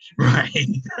way. Right.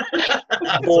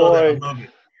 Boy, I love it.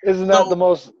 isn't that the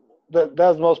most? That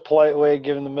was the most polite way of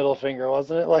giving the middle finger,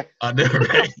 wasn't it? Like, I know,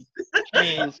 right?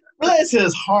 Jeez. Bless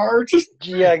his heart.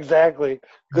 Yeah, exactly.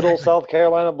 Good old South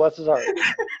Carolina, bless his heart.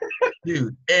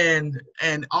 Dude, and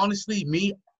honestly,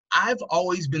 I've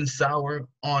always been sour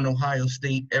on Ohio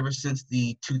State ever since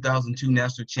the 2002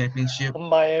 national championship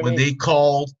Miami. when they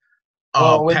called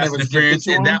pass interference,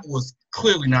 and that was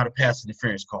clearly not a pass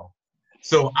interference call.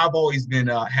 So I've always been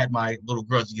had my little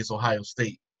grudge against Ohio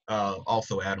State,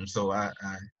 also, Adam. So I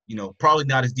probably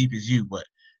not as deep as you, but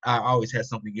I always had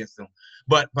something against them.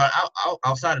 But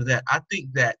outside of that, I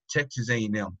think that Texas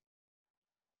A&M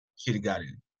should have got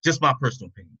in. Just my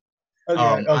personal opinion.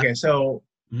 Okay.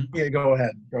 Yeah, go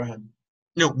ahead.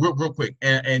 No, real quick,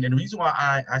 and the reason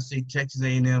why I say Texas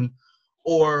A&M,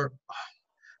 or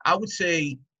I would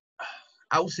say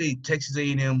Texas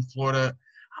A&M, Florida.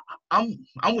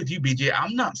 I'm with you, BJ.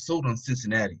 I'm not sold on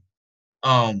Cincinnati.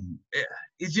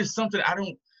 It's just something I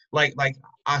don't like. Like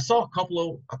I saw a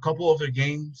couple of their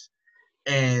games,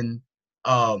 and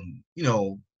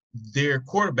their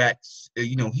quarterbacks,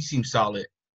 he seems solid.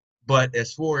 But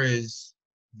as far as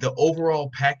the overall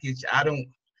package, I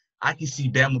can see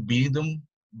Bama beating them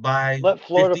by Let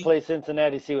Florida 50. play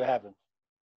Cincinnati, see what happens.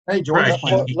 Hey, Georgia's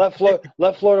playing. Let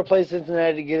Florida play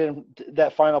Cincinnati to get in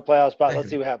that final playoff spot. Let's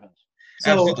see what happens.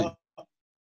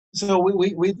 So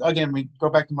we again we go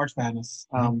back to March Madness.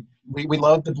 We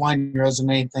love the blind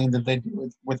resume thing that they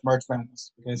do with March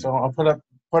Madness. Okay, so I'll put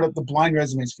up the blind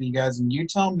resumes for you guys, and you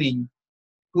tell me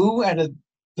who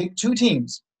pick 2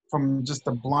 teams from just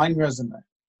the blind resume.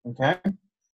 Okay,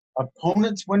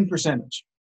 opponent's win percentage.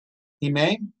 Team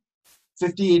A,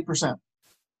 58%.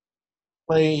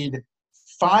 Played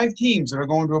 5 teams that are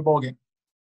going to a bowl game.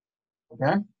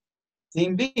 Okay,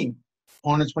 Team B,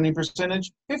 opponent's winning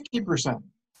percentage 50%.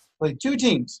 Played 2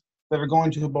 teams that are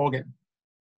going to a bowl game.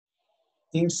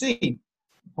 Team C,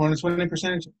 opponent's winning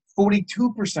percentage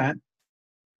 42%.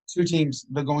 2 teams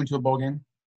that are going to a bowl game.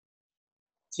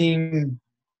 Team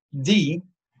D,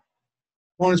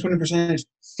 opponent's winning percentage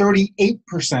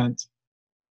 38%.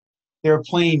 They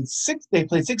played 6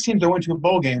 teams that went to a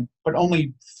bowl game, but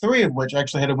only 3 of which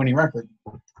actually had a winning record.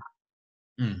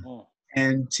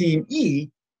 And Team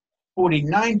E,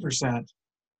 49%,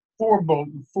 4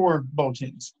 bowl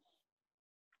teams.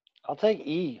 I'll take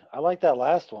E. I like that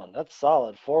last one. That's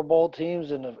solid. 4 bowl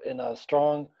teams in a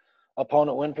strong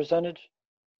opponent win percentage.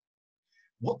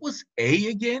 What was A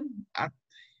again?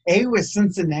 A was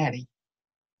Cincinnati,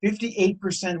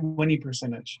 58% winning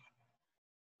percentage.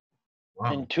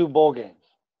 Wow. In 2 bowl games.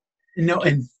 No,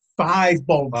 and 5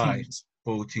 bowl teams.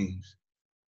 Bowl teams.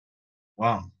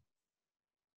 Wow.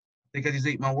 I think I just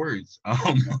ate my words.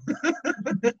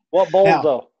 What bowls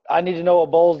though? I need to know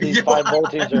what bowls these 5 bowl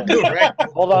teams are in. Right.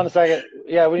 Hold on a second.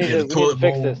 Yeah, we need to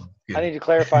fix this. Yeah. I need to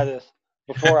clarify this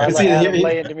before I let Adam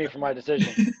lay into me for my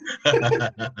decision.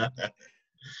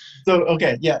 So,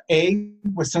 okay, yeah, A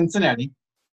was Cincinnati.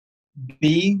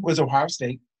 B was Ohio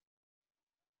State.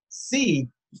 C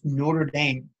was Notre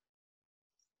Dame.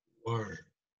 Word.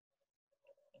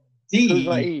 D. Who's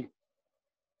my E?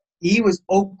 E was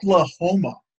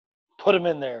Oklahoma. Put him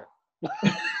in there.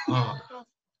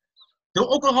 Don't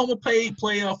Oklahoma play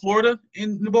Florida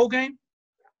in the bowl game?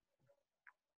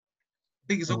 I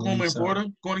think it's I Oklahoma believe and so.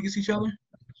 Florida going against each other.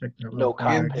 Check that No real quick.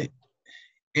 comment.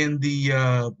 In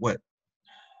the what?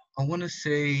 I want to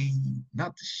say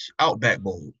not the Outback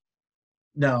Bowl.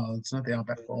 No, it's not the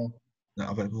Outback Bowl. The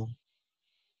Outback Bowl.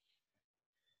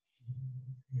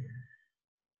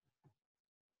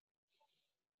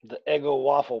 The Eggo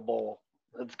Waffle Bowl.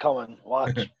 It's coming.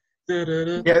 Watch.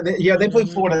 Yeah, they played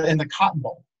Florida in the Cotton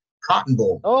Bowl. Cotton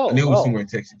Bowl. I knew it was somewhere in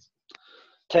Texas.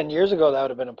 10 years ago, that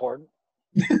would have been important.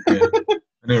 Yeah,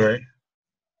 I know, right?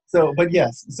 So, but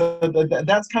yes, so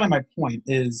that's kind of my point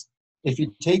is if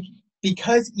you take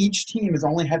because each team has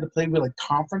only had to play with like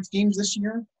conference games this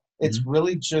year, it's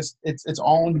really just it's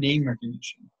all name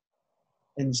recognition.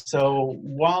 And so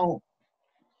while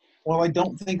I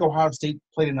don't think Ohio State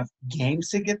played enough games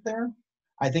to get there,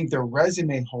 I think their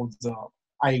resume holds up.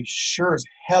 I sure as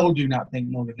hell do not think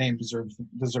Notre Dame deserves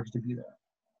to be there.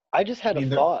 I just had a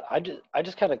thought. I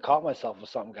just kind of caught myself with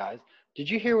something, guys. Did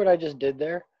you hear what I just did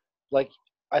there? Like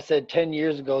I said, 10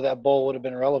 years ago, that bowl would have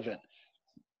been relevant.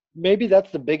 Maybe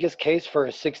that's the biggest case for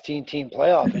a 16-team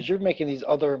playoff is you're making these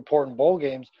other important bowl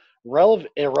games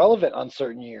irrelevant on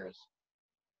certain years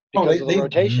because of the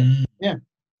rotation. Yeah.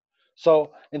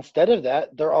 So instead of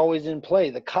that, they're always in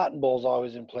play. The Cotton Bowl's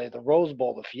always in play. The Rose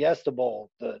Bowl, the Fiesta Bowl,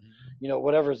 the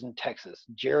whatever's in Texas,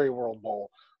 Jerry World Bowl.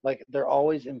 Like they're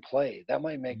always in play. That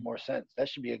might make more sense. That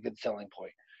should be a good selling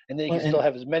point. And then you can still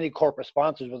have as many corporate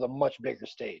sponsors with a much bigger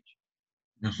stage.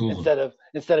 Absolutely.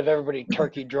 Instead of everybody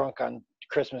turkey drunk on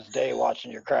Christmas Day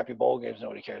watching your crappy bowl games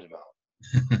nobody cares about.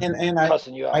 And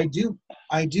cussing you out.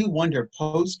 I do wonder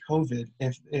post COVID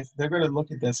if they're going to look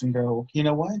at this and go, you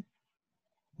know what?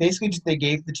 Basically, just they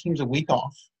gave the teams a week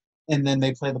off, and then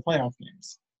they play the playoff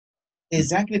games. Is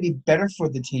that going to be better for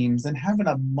the teams than having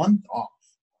a month off?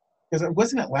 Because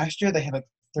wasn't it last year they had like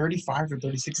 35 or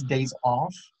 36 days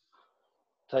off?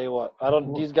 Tell you what,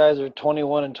 these guys are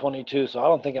 21 and 22, so I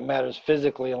don't think it matters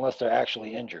physically unless they're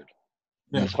actually injured.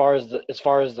 Yeah. As far as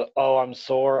the I'm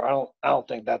sore, I don't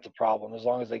think that's a problem as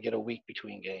long as they get a week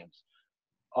between games.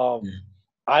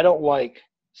 I don't like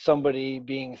somebody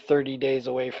being 30 days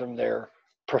away from their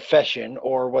profession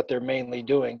or what they're mainly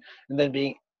doing and then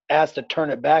being asked to turn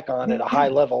it back on at a high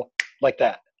level like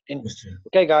that. And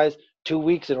okay, guys, 2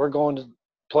 weeks and we're going to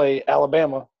play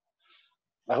Alabama.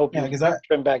 I hope you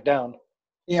trim back down.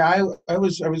 Yeah, I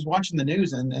was watching the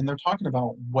news and they're talking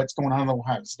about what's going on in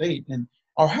Ohio State, and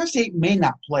Ohio State may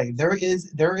not play. There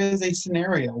is a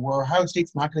scenario where Ohio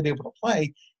State's not going to be able to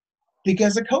play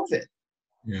because of COVID.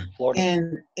 Yeah.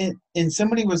 Florida. And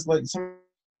somebody was like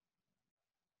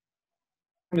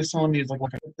telling me, it's like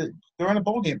they're on a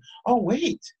bowl game. Oh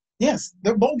wait, yes,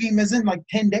 their bowl game is in like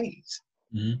 10 days.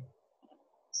 Mm-hmm.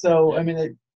 So I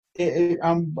mean,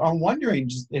 I'm wondering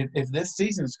just if this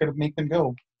season is going to make them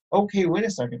go, okay, wait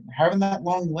a second, having that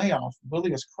long layoff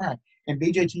really is crap. And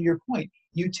BJ, to your point,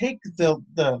 you take the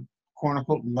quote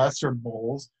unquote lesser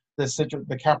bowls,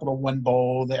 the Capital One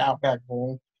Bowl, the Outback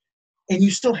Bowl, and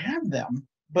you still have them,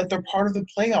 but they're part of the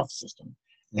playoff system,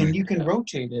 and you can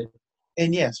rotate it.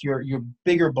 And yes, your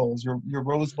bigger bowls, your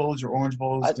Rose Bowls, your Orange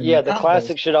Bowls. The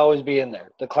Classic should always be in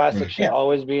there. The Classic should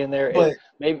always be in there. But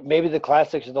maybe the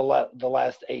Classics are the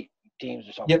last 8 teams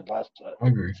or something. Yep. Last, I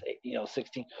agree.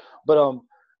 16. But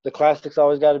the Classics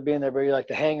always got to be in there. But you're like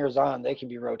the hangers on, they can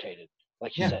be rotated,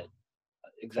 like you said.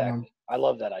 Exactly. I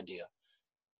love that idea.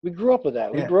 We grew up with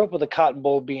that. We grew up with the Cotton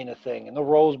Bowl being a thing and the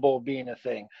Rose Bowl being a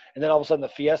thing, and then all of a sudden the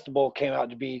Fiesta Bowl came out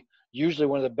to be usually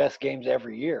one of the best games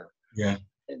every year. Yeah.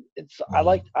 I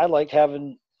liked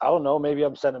having, I don't know, maybe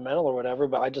I'm sentimental or whatever,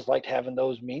 but I just liked having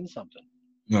those mean something.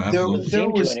 No,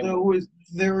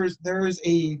 there is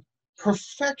a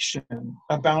perfection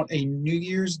about a New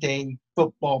Year's Day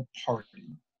football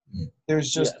party.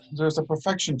 There's a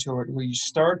perfection to it where you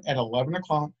start at 11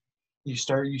 o'clock, you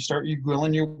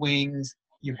grilling your wings,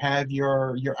 you have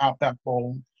your Outback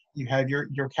Bowl, you have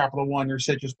your Capital One, your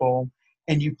Citrus Bowl,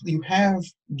 and you have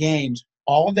games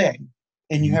all day.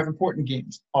 And you have important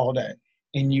games all day,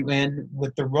 and you end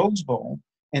with the Rose Bowl,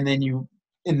 and then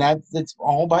that's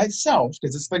all by itself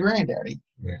because it's the granddaddy,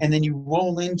 and then you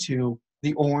roll into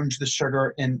the orange, the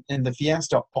sugar, and the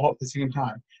Fiesta all at the same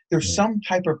time. There's some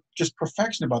type of just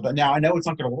perfection about that. Now I know it's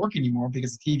not going to work anymore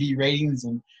because of TV ratings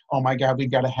and oh my God, we've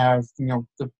got to have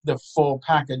the full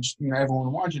package.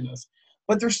 Everyone watching this,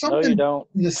 but there's something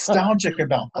nostalgic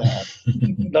about that.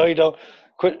 No, you don't.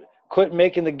 Quit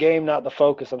making the game not the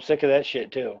focus. I'm sick of that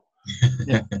shit too.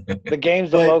 Yeah. The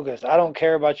game's the focus. I don't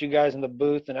care about you guys in the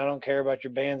booth, and I don't care about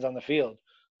your bands on the field.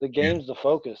 The game's the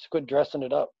focus. Quit dressing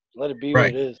it up. Let it be what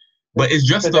it is. But it's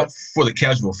dressed up for the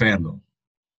casual fan, though.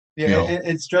 Yeah,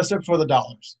 it's dressed up for the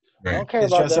dollars. I Right. don't care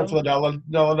It's about dressed up them. for the dollar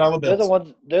They're the bills.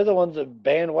 ones. They're the ones that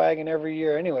bandwagon every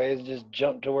year, anyways. Just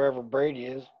jump to wherever Brady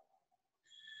is.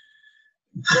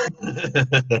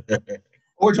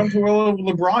 Or jump to where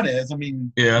LeBron is. I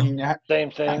mean, Yeah.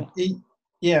 Same thing.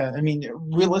 yeah. I mean, Oh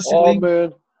realistically,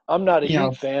 man, I'm not a you know,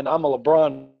 Heat fan. I'm a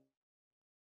LeBron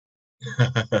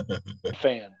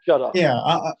fan. Shut up. yeah.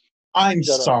 I'm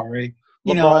Shut up. sorry.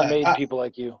 You know, LeBron made people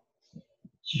like you.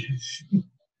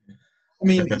 I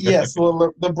mean, yes,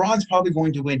 LeBron's probably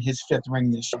going to win his 5th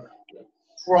ring this year.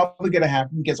 Probably going to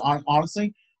happen because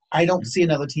honestly, I don't see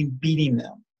another team beating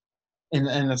them in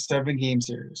a 7-game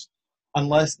series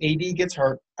unless AD gets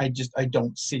hurt. I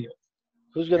don't see it.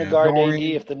 Who's going to Yeah. guard AD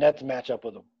Dorian, if the Nets match up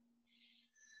with him?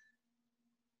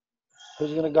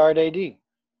 Who's going to guard AD? He's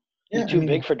yeah, I too mean,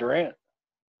 big for Durant.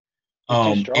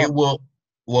 He's too strong. It will.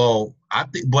 Well, I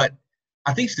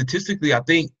think statistically, I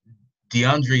think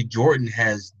DeAndre Jordan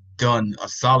has done a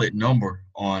solid number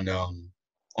on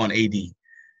AD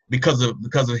because of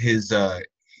Held him to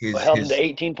his.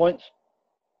 18 points.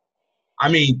 I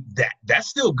mean that's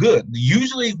still good.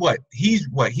 Usually, he's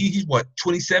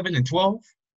 27 and 12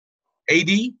 AD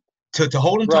to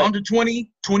hold him to Right. under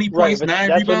 20 Right, points, but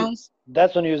 9 rebounds.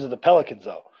 that's when he was at the Pelicans,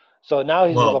 though. So now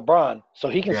he's with Well, LeBron, so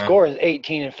he can yeah, score his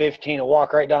 18 and 15 and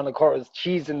walk right down the court with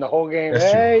cheese in the whole game.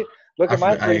 that's true. Hey, look I at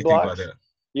my forgot. I 3 didn't think about blocks. that.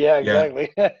 Yeah, Yeah.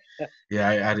 exactly.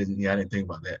 Yeah, I didn't. Yeah, I didn't think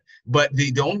about that. But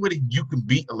the only way that you can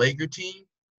beat a Laker team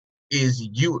is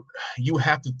you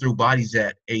have to throw bodies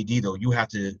at AD though. You have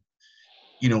to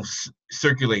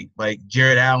circulate like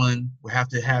Jared Allen. We have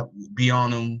to be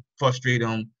on him, frustrate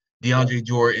him. DeAndre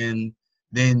Jordan.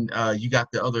 Then you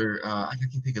got the other. I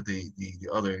can't think of the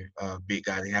other big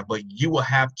guy they have. But you will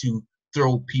have to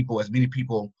throw as many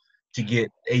people to get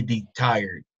AD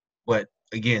tired. But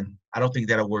again, I don't think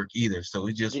that'll work either. So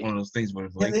it's just one of those things where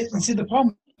and see the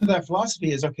problem with that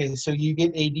philosophy is okay. So you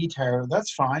get AD tired,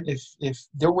 that's fine. If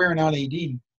they're wearing out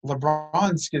AD,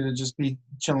 LeBron's gonna just be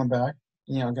chilling back,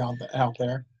 out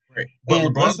there. right. But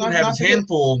And LeBron's gonna have his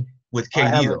handful with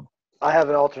KD though. I have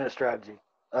an alternate strategy.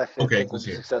 I think Okay, will let's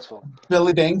be hear it. successful.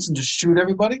 Billy Banks and just shoot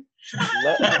everybody.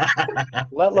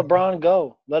 Let LeBron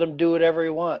go. Let him do whatever he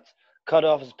wants. Cut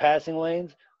off his passing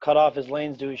lanes. Cut off his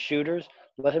lanes to his shooters.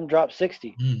 Let him drop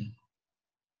 60.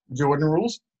 Jordan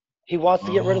rules. He wants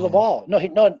to get rid of the ball. No,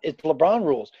 it's LeBron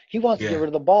rules. He wants to get rid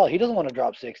of the ball. He doesn't want to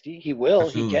drop 60. He will.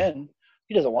 Absolutely. He can.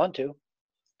 He doesn't want to.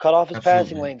 Cut off his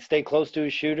passing lane. Stay close to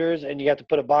his shooters, and you have to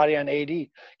put a body on AD.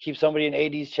 Keep somebody in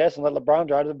AD's chest and let LeBron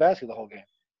drive to the basket the whole game.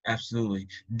 Absolutely.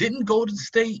 Didn't Golden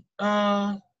State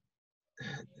who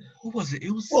was it?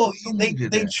 It was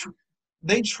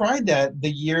they tried that the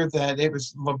year that it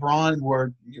was LeBron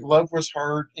where Love was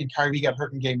hurt and Kyrie got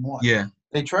hurt in game 1. Yeah.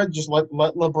 They tried to just let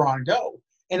LeBron go.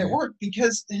 And it worked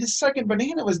because his second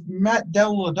banana was Matt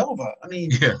Dellavedova. I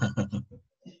mean,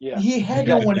 he had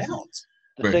no one else.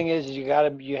 The thing is you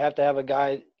have to have a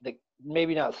guy that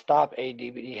maybe not stop AD,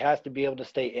 but he has to be able to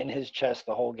stay in his chest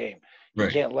the whole game. He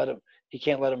can't let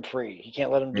him free. He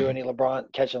can't let him do any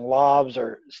LeBron catching lobs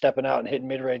or stepping out and hitting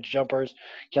mid-range jumpers.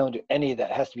 He can't do any of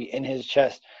that. It has to be in his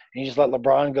chest. And you just let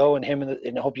LeBron go and him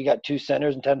and hope you got 2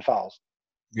 centers and 10 fouls.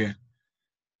 Yeah.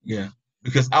 Yeah.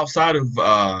 Because outside of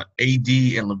AD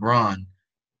and LeBron,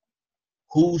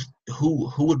 who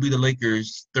would be the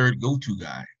Lakers' third go-to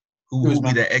guy? Who would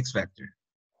be the X factor?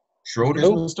 Schroeder?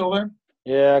 Kuzma's still there?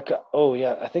 Yeah. Oh,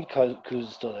 yeah. I think Kuz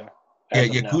is still there.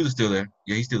 Yeah, Kuz is still there.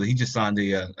 Yeah, he's still there. He just signed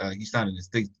an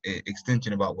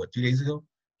extension about 2 days ago,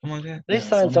 something like that. They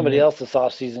signed somebody else this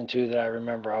offseason too that I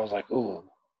remember. I was like, ooh.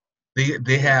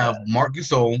 They have Marc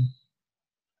Gasol,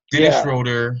 Dennis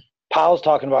Schroeder. Powell's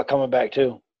talking about coming back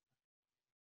too.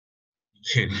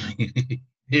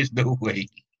 There's no way.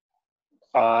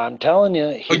 I'm telling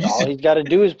you, all he's got to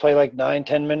do is play like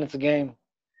 9-10 minutes a game.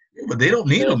 But they don't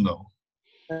need him though.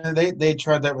 They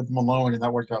tried that with Malone and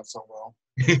that worked out so well.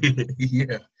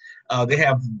 Yeah. They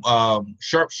have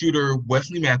sharpshooter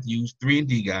Wesley Matthews,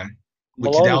 3-and-D guy.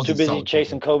 Malone's too busy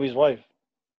chasing Kobe's wife.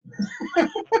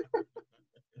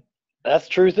 That's a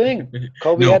true thing.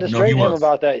 Kobe had to straighten him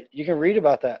about that. You can read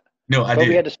about that. No, I did.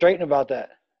 Kobe had to straighten about that.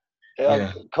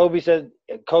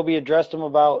 Kobe addressed him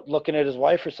about looking at his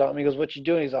wife or something. He goes, "What you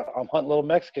doing?" He's like, "I'm hunting little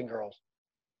Mexican girls."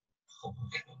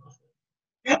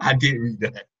 I did read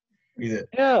that.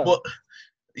 Yeah. Well,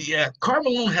 yeah, Karl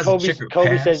Malone has a checkered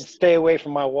Kobe past. said, "Stay away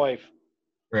from my wife."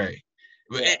 Right.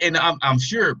 And I'm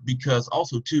sure because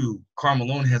also too, Karl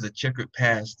Malone has a checkered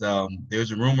past.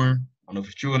 There's a rumor, I don't know if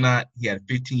it's true or not. He had a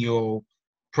 15-year-old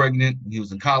pregnant when he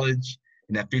was in college,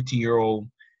 and that 15-year-old,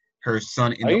 her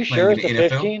son ended up playing in the NFL.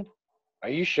 15? Are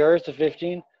you sure it's a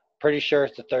 15? Pretty sure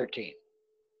it's a 13.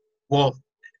 Well,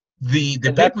 The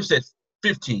And paper says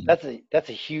 15. That's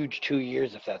a huge 2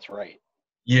 years if that's right.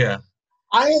 Yeah.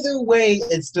 Either way,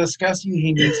 it's disgusting.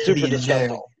 He needs It's to be super in disgusting.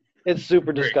 jail. It's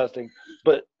super Great. disgusting.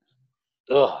 But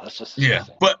that's just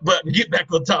disgusting. Yeah. But get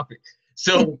back on topic.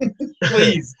 So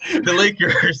Please. the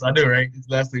Lakers, I know, right? It's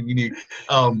the last thing we need.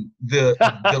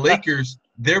 The Lakers,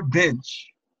 their bench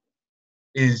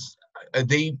is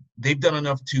they've done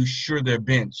enough to shore their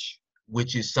bench,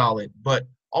 which is solid. But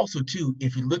also too,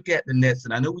 if you look at the Nets,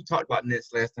 and I know we talked about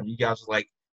Nets last time, you guys were like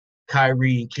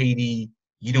Kyrie and KD,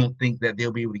 you don't think that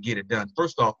they'll be able to get it done.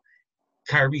 First off,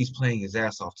 Kyrie's playing his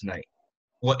ass off tonight.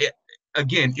 Well,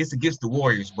 again, it's against the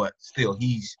Warriors, but still,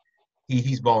 he's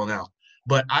balling out.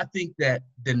 But I think that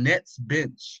the Nets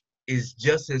bench is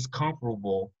just as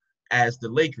comparable as the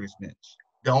Lakers bench.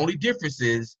 The only difference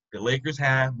is the Lakers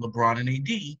have LeBron and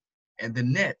AD, and the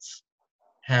Nets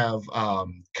have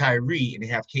Kyrie and they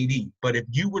have KD. But if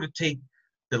you were to take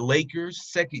the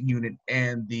Lakers second unit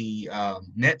and the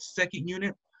Nets second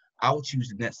unit, I would choose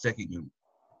the Nets second unit.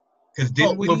 Because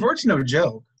LeVert's no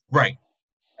joke. Right.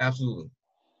 Absolutely.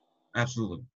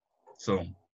 So,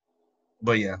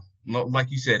 but yeah,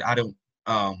 like you said, I don't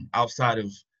outside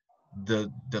of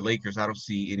the Lakers, I don't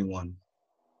see anyone.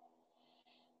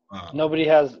 Nobody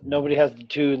has the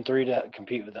 2 and 3 to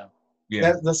compete with them. Yeah,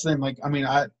 That's the same. Like, I mean,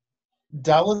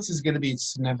 Dallas is going to be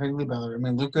significantly better. I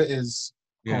mean, Luka is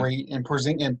great, and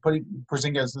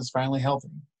Porzingis is finally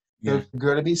healthy. They're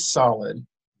going to be solid.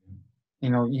 You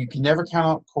know, you can never count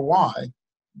out Kawhi,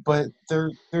 but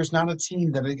there's not a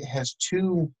team that has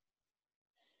two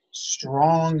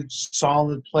strong,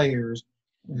 solid players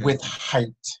with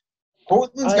height.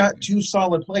 Portland's got two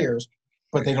solid players,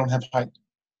 but they don't have height.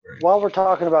 While we're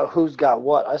talking about who's got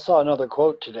what, I saw another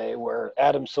quote today where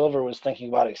Adam Silver was thinking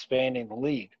about expanding the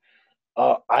league.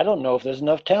 I don't know if there's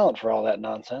enough talent for all that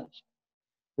nonsense.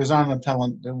 There's not enough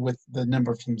talent with the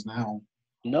number of teams now.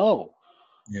 No.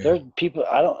 Yeah. There's people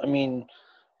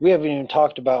we haven't even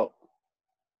talked about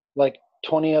like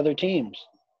 20 other teams,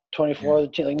 24 other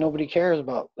teams. Like nobody cares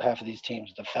about half of these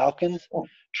teams. The Falcons,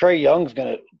 Trae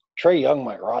Young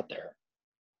might rot there.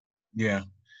 Yeah.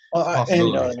 And,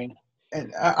 you know what I mean?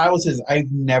 And I would say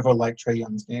I've never liked Trae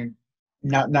Young's game.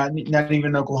 Not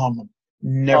even Oklahoma.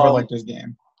 Never liked his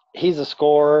game. He's a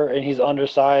scorer and he's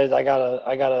undersized. I got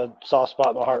a soft spot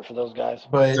in my heart for those guys.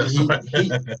 But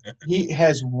he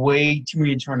has way too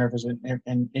many turnovers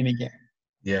in any game.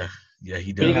 Yeah,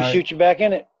 he does. But he can shoot you back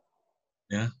in it.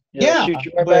 Yeah. He'll shoot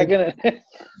you right back in it.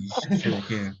 You sure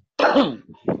can.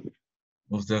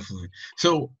 Most definitely.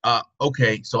 So,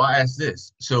 okay. So I asked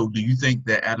this. So, do you think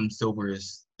that Adam Silver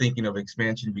is thinking of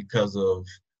expansion because of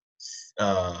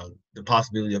the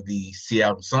possibility of the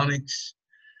Seattle Sonics?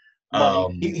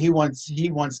 He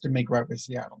wants to make right with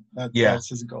Seattle. That's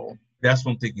his goal. That's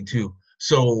what I'm thinking too.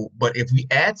 So, but if we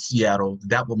add Seattle,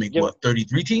 that will make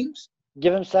 33 teams?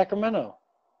 Give him Sacramento.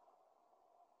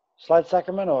 Slide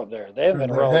Sacramento up there. They haven't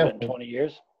been relevant in 20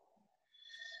 years.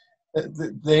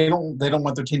 They don't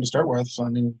want their team to start with. So I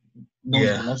mean,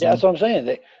 that's what I'm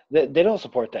saying. They don't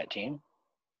support that team.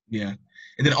 Yeah,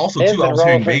 and then also too, I was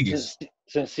hearing Vegas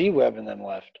since C-Web and them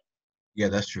left. Yeah,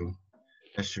 that's true.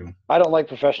 I don't like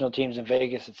professional teams in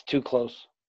Vegas. It's too close,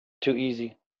 too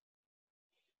easy.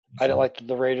 I didn't like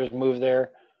the Raiders move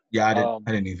there. Yeah, I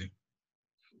didn't either.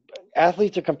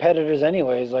 Athletes are competitors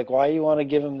anyways. Like, why you want to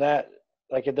give them that,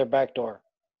 like, at their back door?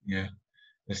 Yeah,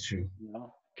 that's true. You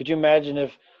know? Could you imagine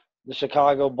if the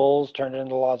Chicago Bulls turned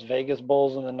into Las Vegas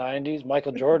Bulls in the 90s?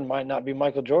 Michael Jordan might not be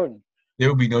Michael Jordan. There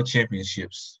would be no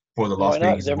championships for the Las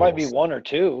Vegas There Bulls. might be one or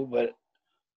two, but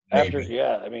after, Maybe.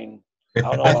 I mean, I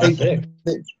don't know about six.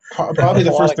 Probably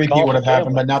the first three would have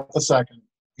happened, but not the second.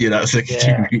 Yeah, not the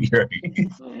second. Right.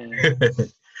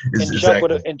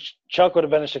 And Chuck would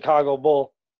have been a Chicago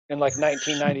Bull in like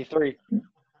 1993.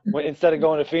 Instead of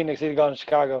going to Phoenix, he'd have gone to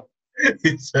Chicago.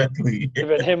 Exactly. It'd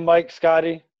been him, Mike,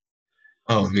 Scotty.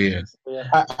 Oh man.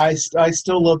 Yeah. I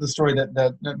still love the story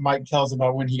that Mike tells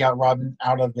about when he got robbed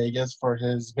out of Vegas for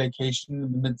his vacation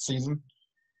in the mid-season.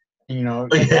 You know,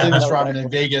 Dennis Rodman in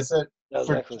Vegas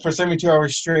for 72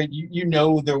 hours straight. You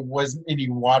know there wasn't any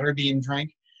water being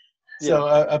drank.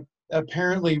 So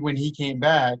apparently when he came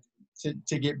back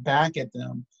to get back at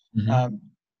them,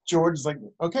 George's like,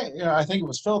 okay, I think it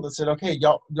was Phil that said, okay,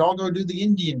 y'all go do the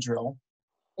Indian drill,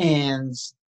 and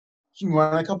you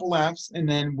run a couple laps, and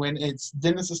then when it's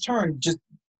Dennis's turn, just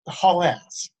haul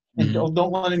ass and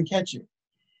don't let him catch you.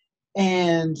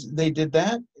 And they did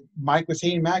that. Mike was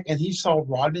hitting back, and he saw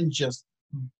Rodman just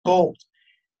bolt.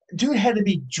 Dude had to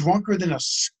be drunker than a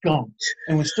skunk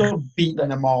and was still beating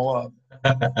them all up.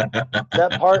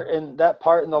 That part in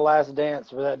The Last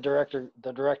Dance where the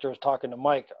director was talking to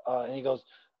Mike, and he goes,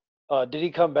 Did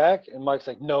he come back? And Mike's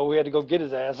like, no, we had to go get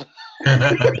his ass.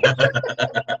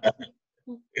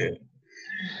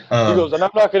 He goes, and I'm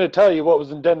not going to tell you what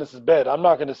was in Dennis's bed. I'm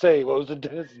not going to say what was in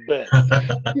Dennis's bed.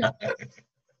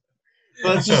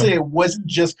 Let's just say it wasn't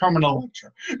just Carmen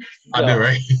Electra. I know,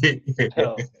 right?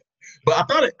 No. But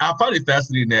I found it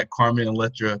fascinating that Carmen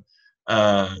Electra,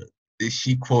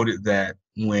 she quoted that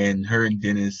when her and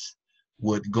Dennis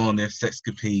would go on their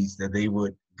sexcapades, that they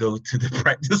would go to the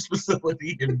practice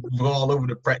facility and go all over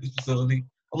the practice facility.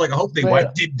 I'm like, I hope they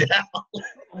wiped it down.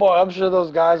 Boy, I'm sure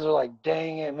those guys are like,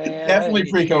 dang it, man.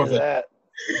 Definitely pre-COVID.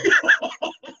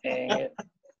 Dang it.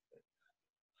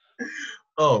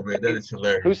 Oh, man, that is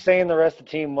hilarious. Who's saying the rest of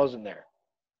the team wasn't there?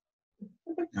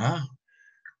 Yeah.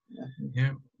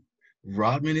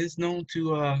 Rodman is known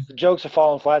to The jokes are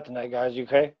falling flat tonight, guys. You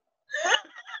okay?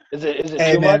 Is it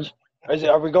Hey, too man. much?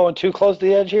 Are we going too close to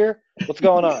the edge here? What's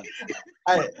going on?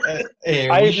 I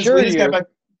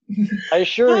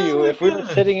assure you, if we were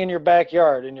sitting in your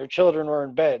backyard and your children were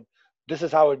in bed, this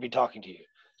is how we'd be talking to you.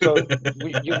 So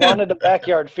you wanted a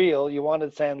backyard feel, you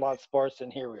wanted Sandlot Sports,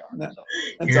 and here we are. So.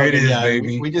 Here it is,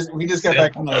 baby. We just got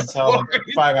back from the hotel like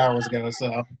 5 hours ago,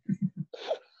 so.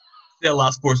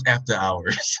 Sandlot Sports after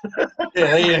hours. Yeah,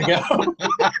 there you go.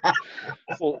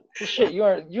 Well, shit, you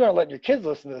aren't letting your kids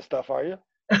listen to this stuff, are you?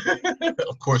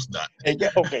 Of course not. Hey,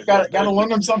 got to learn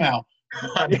them somehow.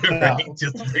 Right?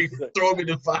 Just throw them in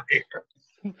the fire.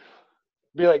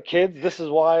 Be like, kids, this is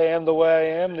why I am the way I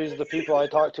am. These are the people I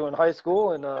talked to in high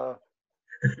school, and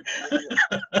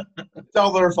it's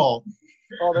all their fault.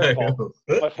 All their fault.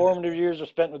 My formative years are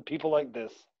spent with people like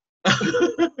this.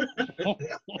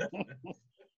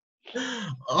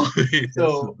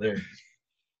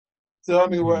 So I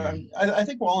mean, I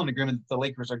think we're all in agreement that the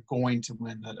Lakers are going to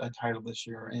win a title this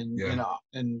year, and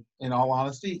in all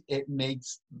honesty,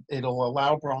 it'll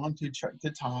allow Braun to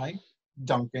tie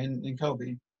Duncan and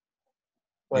Kobe.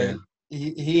 But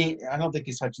I don't think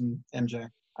he's touching MJ.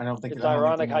 It's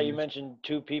ironic how you mentioned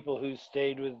two people who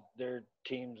stayed with their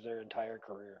teams their entire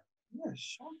career. Yeah,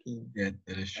 shocking. Yeah,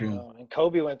 that is true. And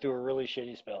Kobe went through a really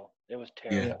shitty spell. It was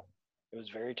terrible. Yeah. It was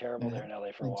very terrible there in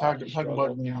LA for a while. Talk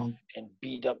about, and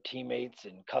beat up teammates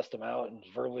and cussed them out and was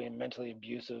verbally and mentally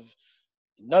abusive.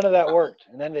 None of that worked.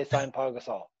 And then they signed Pau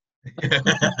Gasol.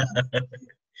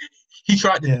 He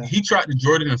tried the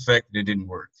Jordan effect and it didn't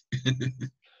work.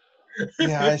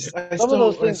 Yeah, some of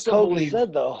those things Kobe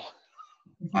said though.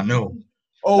 I know.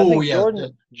 Oh yeah.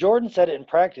 Jordan said it in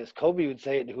practice. Kobe would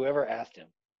say it to whoever asked him.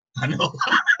 I know.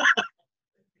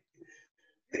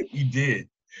 He did.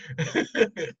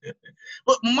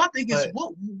 But my thing is,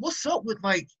 what's up with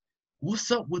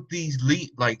these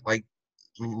like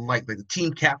the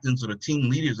team captains or the team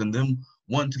leaders and them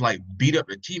wanting to like beat up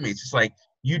their teammates? It's like,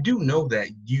 you do know that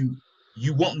you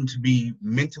want them to be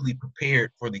mentally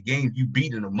prepared for the game. You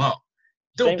beating them up.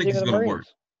 Don't think it's gonna work.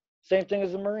 Same thing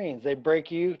as the Marines. They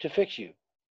break you to fix you.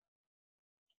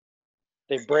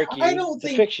 They break you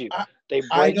to fix you. They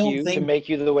break you to make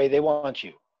you the way they want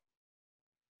you.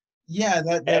 Yeah,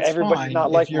 that's everybody's fine.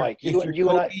 Not like Mike. You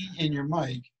and I, and your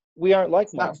Mike. We aren't like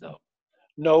Mike though.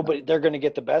 No, but they're going to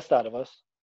get the best out of us.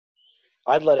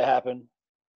 I'd let it happen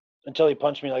until he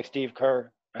punched me like Steve Kerr.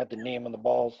 I had to knee him on the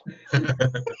balls.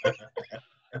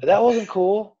 That wasn't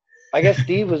cool. I guess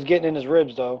Steve was getting in his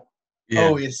ribs though. Yeah.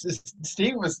 Oh, yes.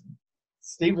 Steve's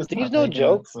no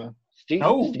joke.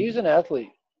 Steve's an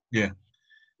athlete. Yeah.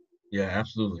 Yeah,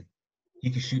 absolutely. He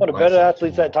can shoot. One of the better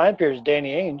athletes that time period is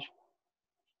Danny Ainge.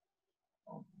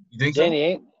 You think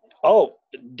Danny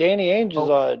Ainge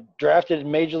is drafted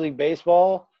in Major League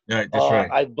Baseball. Yeah, that's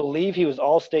right. I believe he was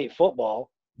All-State football.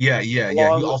 Yeah. He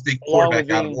All-State quarterback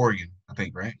out of Oregon, I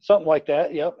think, right? Something like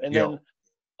that. Yep. And then,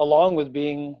 along with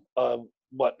being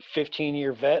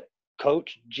 15-year vet,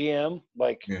 coach, GM,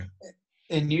 like. Yeah.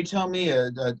 And you tell me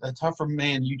a tougher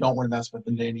man you don't want to mess with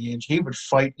than Danny Ainge. He would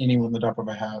fight anyone in the top of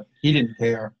a hat. He didn't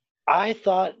care. I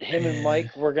thought him and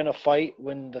Mike were going to fight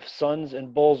when the Suns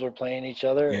and Bulls were playing each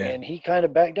other, and he kind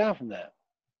of backed down from that.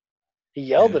 He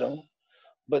yelled at him,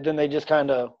 but then they just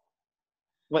kind of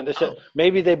went to shit.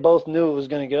 Maybe they both knew it was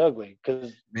going to get ugly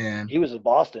because he was in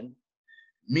Boston.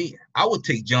 I would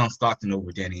take John Stockton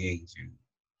over Danny Ainge.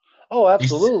 Oh,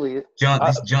 absolutely.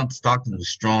 John Stockton was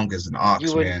strong as an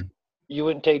ox, man. You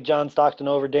wouldn't take John Stockton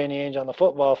over Danny Ainge on the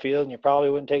football field, and you probably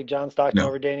wouldn't take John Stockton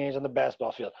over Danny Ainge on the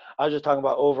basketball field. I was just talking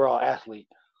about overall athlete.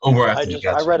 I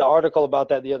read an article about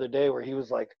that the other day where he was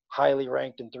like highly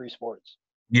ranked in 3 sports.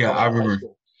 Yeah, I remember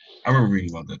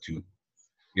reading about that too.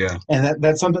 Yeah. And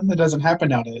that's something that doesn't happen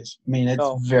nowadays. I mean, it's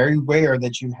No. very rare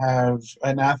that you have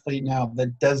an athlete now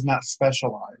that does not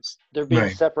specialize. They're being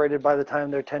Right. separated by the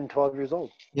time they're 10, 12 years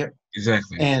old. Yep.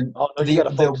 Exactly. And Oh, no, you got to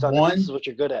the focus on this. one This is what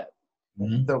you're good at.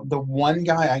 Mhm. the one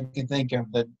guy I can think of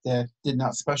that did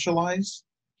not specialize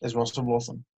is Russell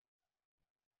Wilson.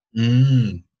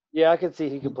 Mm. Yeah, I could see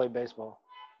he could play baseball.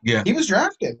 Yeah. He was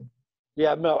drafted.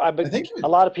 Yeah, no, I think he was, a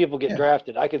lot of people get yeah.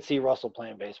 drafted. I could see Russell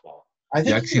playing baseball. I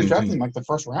think I he see was him drafted too. in like the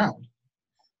first round.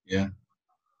 Yeah.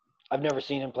 I've never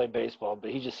seen him play baseball,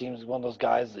 but he just seems one of those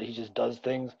guys that he just does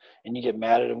things, and you get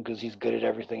mad at him because he's good at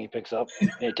everything he picks up,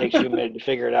 and it takes you a minute to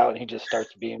figure it out, and he just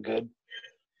starts being good.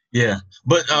 Yeah.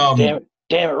 But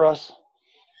Damn it, Russ.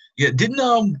 yeah, didn't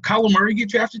Kyler Murray get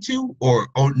drafted too? Or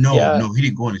no, Yeah. no, he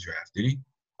didn't go in the draft, did he?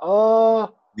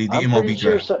 The I'm MLB pretty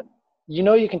sure. draft.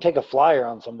 You can take a flyer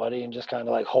on somebody and just kind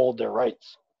of like hold their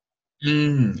rights.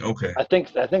 Okay. I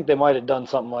think they might have done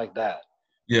something like that.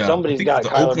 Yeah. Somebody's I think got it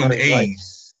was the Kyler Oakland Murray's A's.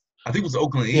 rights. I think it was the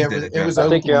Oakland A's Yeah, that it was I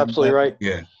think you're Oakland, absolutely right.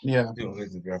 Yeah. Yeah.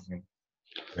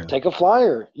 Yeah. Take a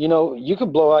flyer. You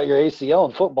could blow out your ACL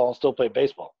in football and still play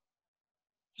baseball.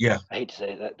 Yeah. I hate to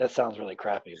say that. That sounds really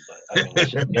crappy, but I mean,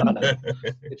 let's just be honest.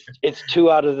 It's 2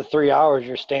 out of the 3 hours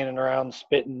you're standing around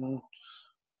spitting,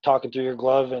 talking through your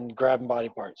glove, and grabbing body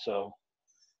parts. So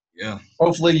Yeah.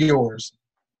 Hopefully yours.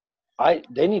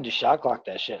 they need to shot clock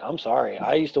that shit. I'm sorry.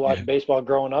 I used to watch Yeah. baseball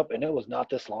growing up, and it was not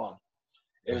this long.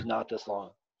 It Yeah. was not this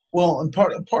long. Well, and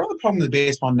part of the problem with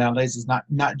baseball nowadays is not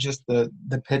just the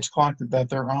pitch clock that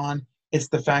they're on. It's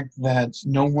the fact that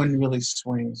no one really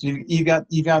swings. You got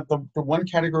the one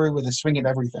category where they swing at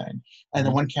everything, and the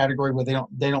Mhm. one category where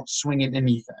they don't swing at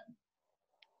anything.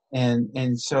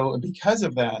 And so because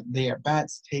of that, the at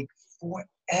bats take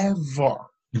forever.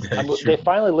 That's They true.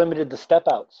 finally limited the step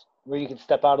outs where you can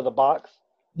step out of the box.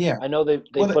 Yeah, I know they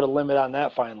Well, put a limit on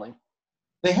that finally.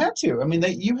 they had to. I mean,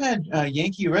 you had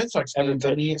Yankee Red Sox Every games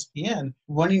on pitch. ESPN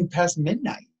running past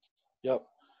midnight. Yep.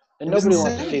 And It was nobody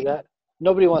wants to see insane. that.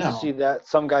 Nobody wants to No. see that.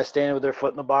 Some guy standing with their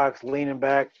foot in the box, leaning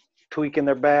back, tweaking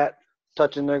their bat,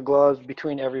 touching their gloves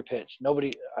between every pitch.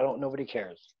 Nobody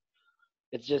cares.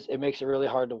 It makes it really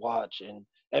hard to watch. And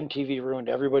MTV ruined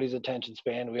everybody's attention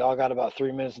span. We all got about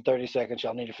 3 minutes and 30 seconds.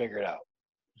 Y'all need to figure it out.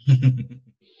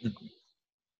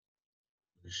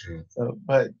 For sure. So,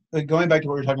 but going back to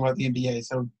what we were talking about the NBA.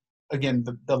 So again,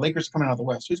 the Lakers coming out of the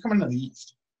West. Who's coming out of the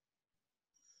East?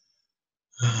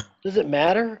 Does it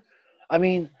matter? I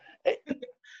mean, I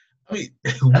mean,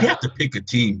 we have to pick a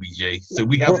team, BJ. So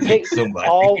we have to pick somebody.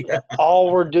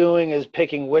 all we're doing is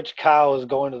picking which cow is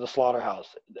going to the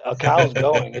slaughterhouse. A cow's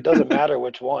going. It doesn't matter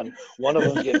which one. One of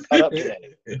them's getting cut up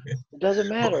today. It doesn't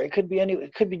matter. It could be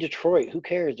It could be Detroit. Who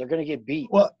cares? They're going to get beat.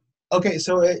 Well, okay,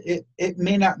 so it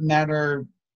may not matter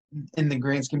in the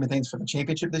grand scheme of things for the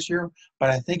championship this year, but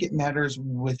I think it matters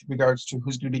with regards to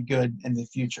who's going to be good in the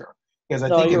future. Because I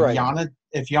think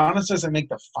if Giannis doesn't make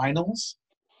the finals,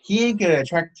 he ain't going to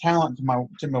attract talent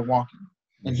to Milwaukee,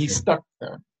 and he's stuck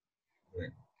there.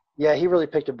 Yeah, he really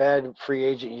picked a bad free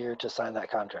agent year to sign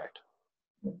that contract.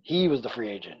 He was the free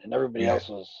agent, and everybody else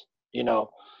was,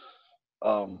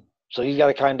 so he's got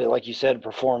to kind of, like you said,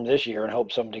 perform this year and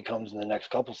hope somebody comes in the next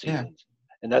couple seasons.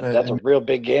 And that's a real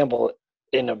big gamble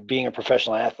in being a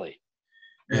professional athlete.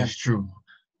 That's true.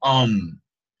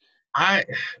 My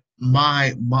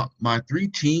three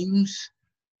teams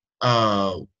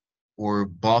were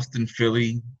Boston,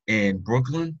 Philly, and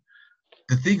Brooklyn.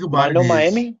 The thing about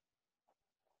Miami?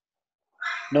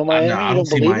 No Miami? I You don't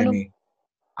see believe in Miami. them?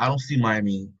 I don't see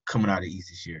Miami coming out of the East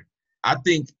this year. I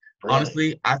think,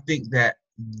 honestly, I think that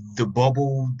the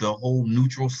bubble, the whole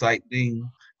neutral site thing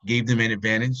gave them an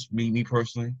advantage, me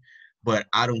personally. But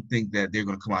I don't think that they're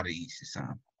going to come out of the East this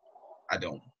time. I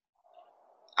don't.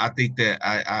 I think that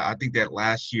I think that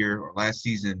last year or last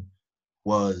season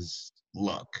was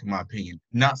luck, in my opinion.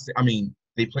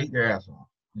 They played their ass off,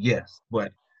 yes,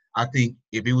 but I think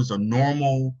if it was a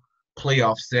normal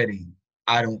playoff setting,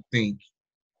 I think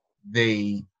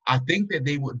that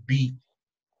they would beat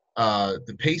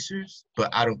the Pacers, but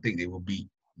I don't think they would beat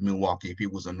Milwaukee if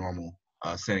it was a normal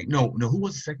setting. No, who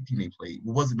was the second team they played?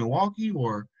 Was it Milwaukee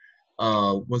or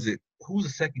who was the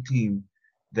second team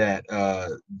that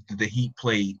the Heat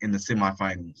played in the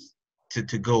semifinals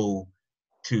to go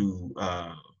to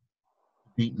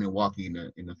beat Milwaukee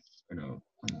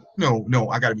no,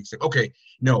 I gotta be sick. Okay,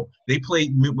 no, they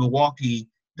played Milwaukee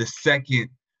the second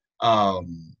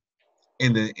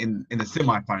in the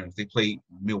semifinals. They played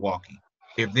Milwaukee.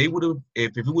 If it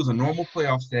was a normal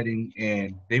playoff setting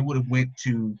and they would have went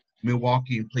to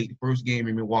Milwaukee and played the first game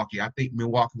in Milwaukee, I think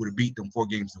Milwaukee would have beat them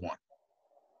 4-1.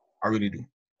 I really do.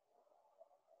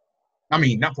 I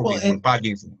mean, not 4-1,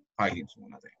 5-1. 5 games to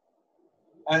 1,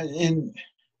 I think. And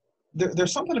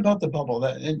there's something about the bubble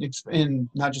that, in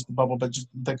not just the bubble, but just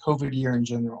the COVID year in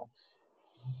general.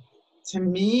 To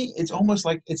me, it's almost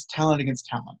like it's talent against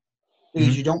talent.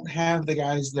 Because you don't have the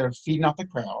guys that are feeding off the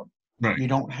crowd. Right. You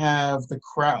don't have the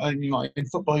crowd. In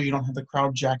football, you don't have the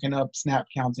crowd jacking up snap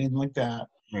counts, anything like that.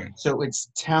 Right. So it's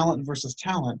talent versus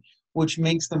talent, which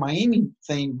makes the Miami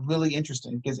thing really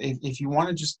interesting. Because if you want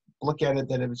to just look at it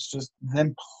that if it's just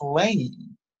them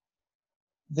playing,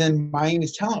 then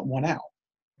Miami's talent won out.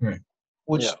 Right.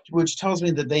 Which tells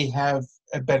me that they have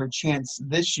a better chance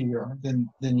this year than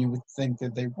you would think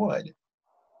that they would.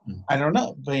 I don't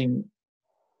know. I mean,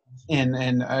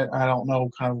 and I don't know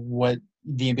kind of what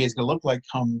the NBA is going to look like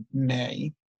come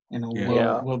May.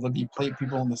 Will there be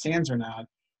people in the stands or not?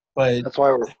 But that's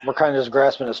why we're kind of just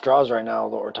grasping at straws right now.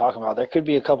 What we're talking about, there could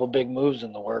be a couple big moves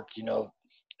in the work.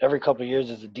 Every couple of years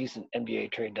there's a decent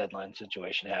NBA trade deadline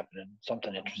situation happening,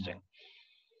 something interesting.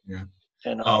 Yeah.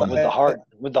 And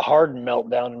with the Harden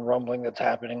meltdown and rumbling that's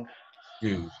happening,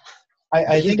 dude,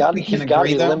 I think he's got to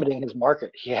be limiting his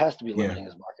market. He has to be limiting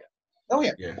his market. Oh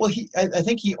yeah. Well, I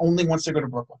think he only wants to go to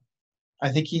Brooklyn. I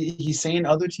think he's saying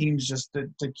other teams just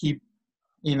to keep,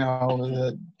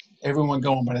 everyone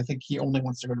going, but I think he only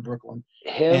wants to go to Brooklyn.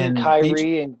 Him,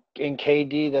 Kyrie, and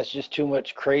KD, that's just too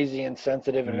much crazy and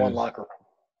sensitive in one locker room.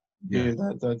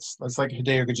 Yeah, that's like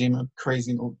Hideo Kojima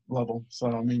crazy level. So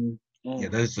I mean. Yeah,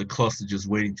 that's a cluster just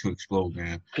waiting to explode,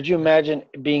 man. Could you imagine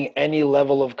being any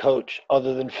level of coach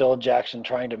other than Phil Jackson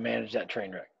trying to manage that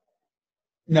train wreck?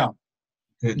 No.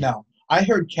 No. I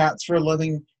heard cats for a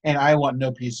living, and I want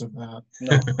no piece of that.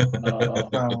 No.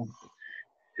 So.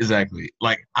 Exactly.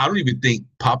 Like, I don't even think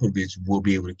Popovich will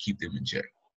be able to keep them in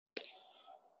check.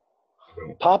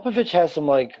 Popovich has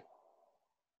some,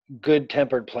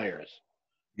 good-tempered players.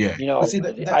 Yeah.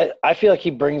 I feel like he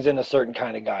brings in a certain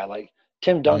kind of guy. Like,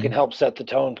 Tim Duncan helps set the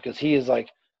tone because he is like,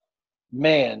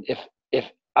 man, if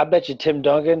I bet you Tim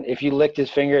Duncan, if you licked his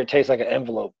finger, it tastes like an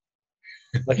envelope.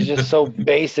 Like it's just so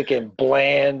basic and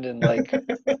bland and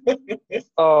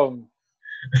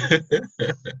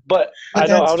but I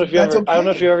don't know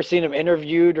if you've ever seen him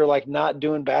interviewed or not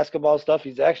doing basketball stuff.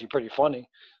 He's actually pretty funny.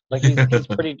 Like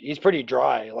he's pretty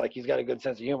dry. Like he's got a good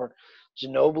sense of humor.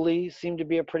 Ginobili seemed to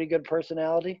be a pretty good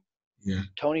personality. Yeah.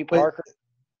 Tony Parker,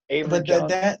 Avery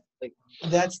Johnson.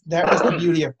 That was the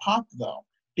beauty of Pop though,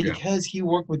 because he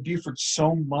worked with Buford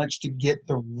so much to get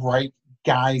the right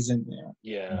guys in there.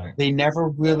 Yeah. They never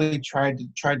really tried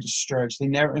to stretch. They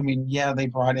never. I mean, they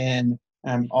brought in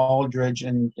Aldridge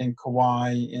and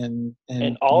Kawhi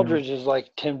and Aldridge is like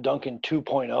Tim Duncan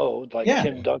 2.0. Like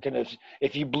Tim Duncan,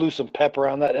 if you blew some pepper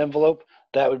on that envelope,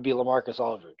 that would be LaMarcus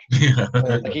Aldridge.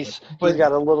 Yeah. He's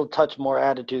got a little touch more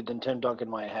attitude than Tim Duncan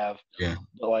might have. Yeah.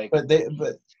 But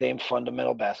same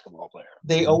fundamental basketball player.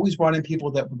 They always brought in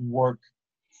people that would work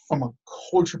from a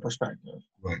culture perspective.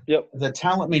 Right. Yep. The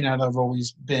talent may not have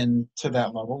always been to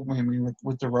that level. I mean,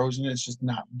 with DeRozan, it's just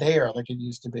not there like it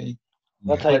used to be.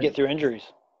 That's how you get through injuries.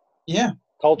 Yeah.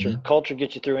 Culture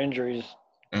gets you through injuries.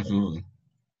 Absolutely.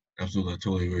 I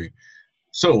totally agree.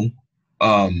 So,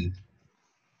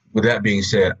 with that being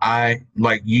said, I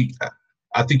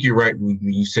think you're right when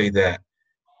you say that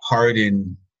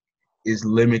Harden is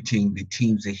limiting the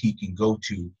teams that he can go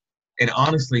to. And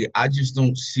honestly, I just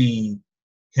don't see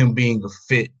him being a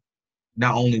fit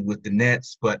not only with the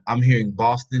Nets, but I'm hearing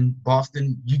Boston.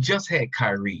 Boston, you just had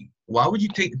Kyrie. Why would you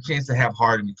take the chance to have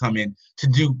Harden to come in to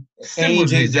do similar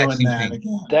to the exact same thing?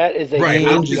 Again. That is a good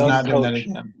young coach.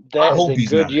 That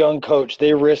is a good young coach.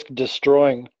 They risk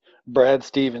destroying Brad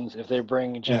Stevens if they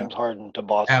bring James Harden to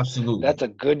Boston. Absolutely. That's a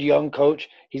good young coach.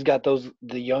 He's got the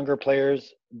younger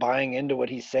players buying into what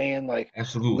he's saying.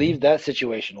 Absolutely. Leave that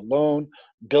situation alone.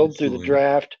 Build through the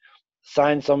draft.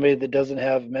 Sign somebody that doesn't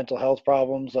have mental health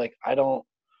problems.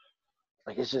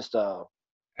 It's just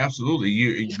absolutely.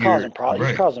 He's causing problems.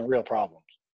 He's causing real problems.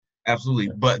 Absolutely.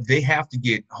 But they have to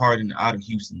get Harden out of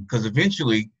Houston because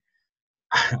eventually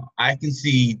I can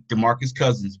see DeMarcus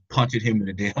Cousins punching him in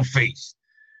the damn face.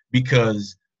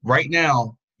 Because right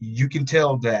now you can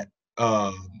tell that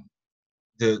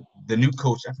the new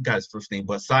coach, I forgot his first name,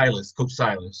 but Coach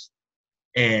Silas,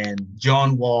 and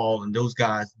John Wall and those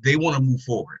guys, they want to move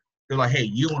forward. They're like, hey,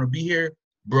 you want to be here?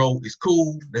 Bro, it's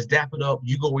cool. Let's dap it up.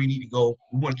 You go where you need to go.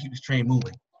 We want to keep this train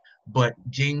moving. But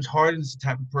James Harden's the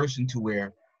type of person to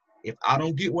where if I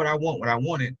don't get what I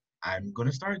wanted, I'm going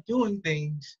to start doing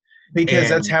things. Because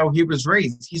that's how he was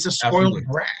raised. He's a spoiled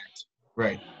brat.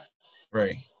 Right.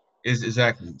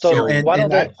 Exactly. So why don't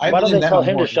they tell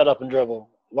him to shut up and dribble?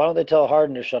 Why don't they tell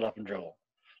Harden to shut up and dribble?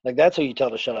 That's who you tell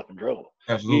to shut up and dribble.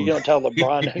 Absolutely. You don't tell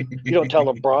LeBron. You don't tell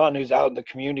LeBron who's out in the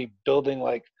community building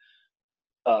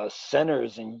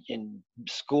centers in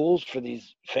schools for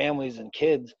these families and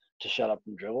kids to shut up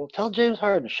and dribble. Tell James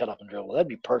Harden to shut up and dribble. That'd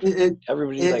be perfect.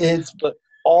 Everybody like, it's but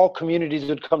all communities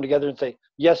would come together and say,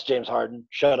 "Yes, James Harden,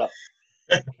 shut up."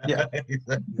 yeah.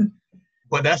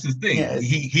 But that's his thing. Yeah,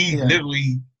 He yeah.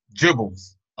 literally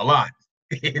dribbles a lot.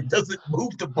 It doesn't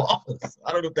move the balls.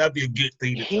 I don't know if that'd be a good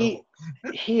thing to tell.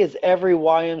 He is every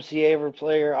YMCA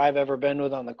player I've ever been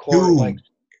with on the court. Dude, Like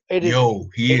it is.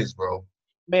 he is, bro.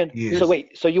 Man, He so is.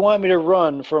 wait, so you want me to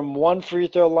run from one free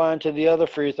throw line to the other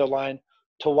free throw line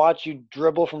to watch you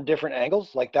dribble from different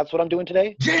angles? Like that's what I'm doing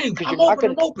today? James, Because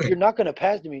I'm open. you're not gonna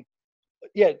pass to me.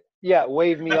 Yeah,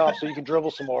 wave me off so you can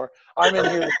dribble some more. I'm in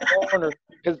here in the corner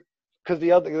because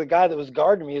the guy that was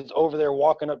guarding me is over there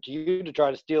walking up to you to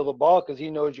try to steal the ball because he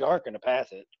knows you aren't gonna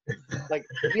pass it. Like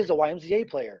he's a YMCA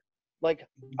player. Like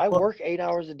I work 8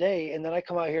 hours a day and then I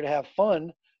come out here to have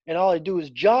fun and all I do is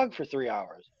jog for 3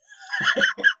 hours.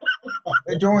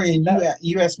 Dorian,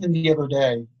 you asked me the other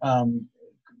day,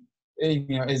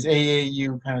 is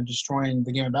AAU kind of destroying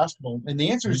the game of basketball? And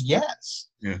the answer is yes.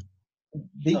 Yeah.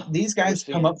 These guys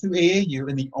come up through AAU,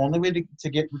 and the only way to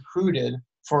get recruited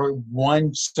for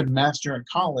one semester in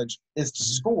college is to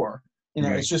score.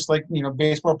 Right. It's just like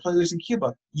baseball players in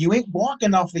Cuba. You ain't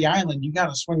walking off the island; you got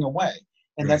to swing away,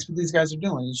 and that's what these guys are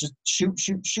doing. It's just shoot,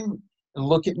 shoot, shoot.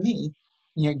 Look at me.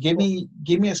 Give me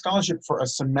a scholarship for a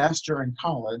semester in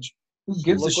college. Who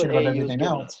gives a shit about everything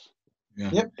else? Yeah.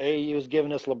 Yep. AAU is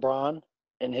giving us LeBron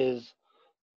and his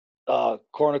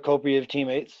cornucopia of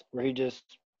teammates, where he just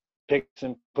picks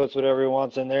and puts whatever he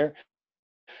wants in there.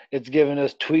 It's giving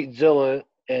us Tweetzilla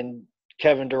and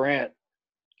Kevin Durant,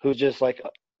 who's just like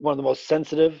one of the most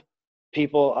sensitive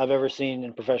people I've ever seen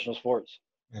in professional sports.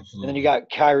 Absolutely. And then you got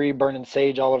Kyrie burning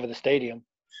sage all over the stadium.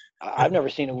 I've never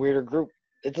seen a weirder group.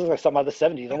 It looks like something out of the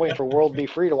 70s. I'm waiting for World Be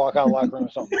Free to walk out of the locker room or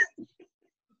something.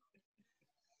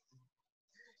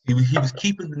 He was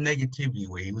keeping the negativity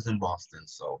away. He was in Boston,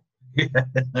 so.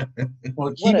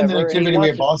 Well, keeping the negativity away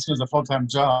in Boston is a full-time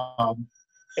job.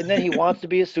 And then he wants to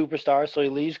be a superstar, so he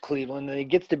leaves Cleveland. And he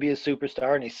gets to be a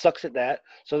superstar, and he sucks at that.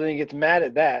 So then he gets mad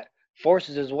at that,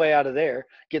 forces his way out of there,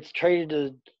 gets traded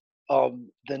to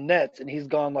the Nets, and he's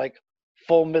gone like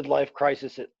full midlife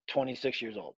crisis at 26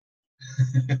 years old.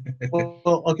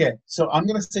 Well, okay. So I'm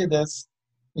going to say this,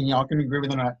 and y'all can agree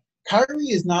with it or not. Kyrie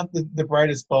is not the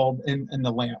brightest bulb in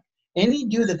the lamp. Any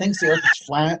dude that thinks the earth is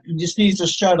flat just needs to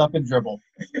shut up and dribble.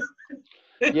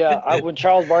 Yeah, when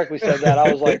Charles Barkley said that,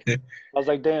 I was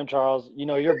like, damn, Charles,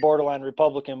 you're borderline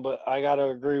Republican, but I got to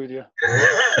agree with you.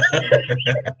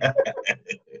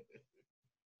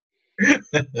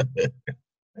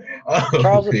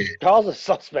 Charles is a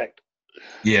suspect.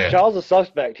 Yeah. Charles is a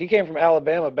suspect. He came from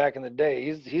Alabama back in the day.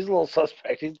 He's a little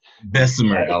suspect.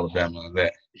 Bessemer, Alabama.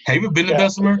 Have you ever been to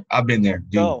Bessemer? I've been there,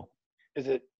 dude. No. Is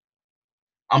it?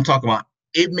 I'm talking about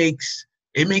it makes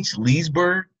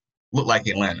Leesburg look like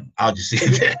Atlanta. I'll just say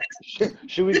that.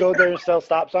 Should we go there and sell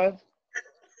stop signs?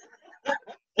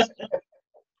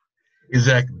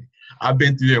 Exactly. I've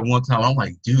been through there one time. I'm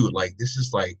like, dude, like this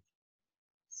is like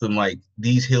some like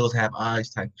these hills have eyes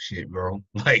type of shit, bro.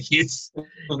 Like it's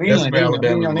that's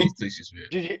Alabama.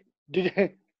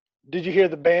 Did you hear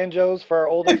the banjos for our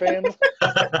older fans?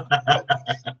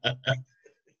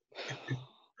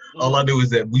 All I know is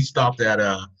that we stopped at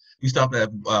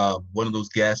one of those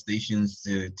gas stations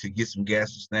to get some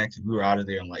gas and snacks, and we were out of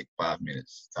there in like 5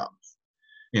 minutes tops.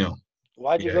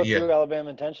 Why'd you go through Alabama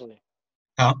intentionally?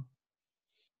 Huh?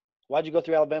 Why'd you go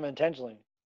through Alabama intentionally?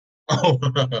 Oh,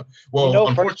 well,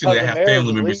 unfortunately, I have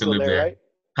family members that live there. Right?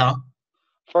 Huh?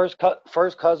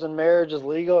 First cousin marriage is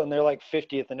legal, and they're like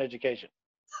 50th in education.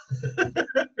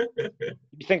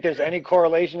 You think there's any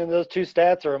correlation in those two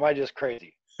stats, or am I just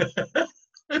crazy?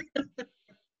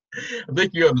 I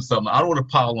think you're onto something. I don't want to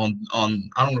pile on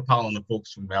the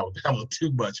folks from Alabama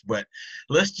too much, but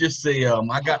let's just say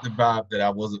I got the vibe that I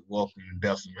wasn't welcome in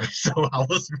Bessemer, so I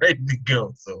was ready to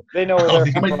go. So they know where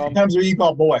they're from. How many times were you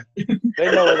called boy?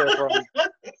 They know where they're from.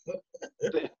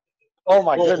 Oh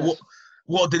my goodness.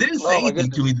 Well, they didn't say anything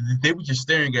to me. They were just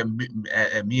staring at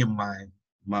me and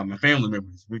my family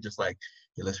members. We're just like,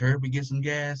 hey, let's hurry up and get some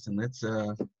gas and let's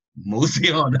mosey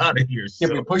on out of here.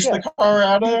 Can we push the car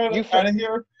out of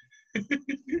here?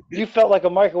 You felt like a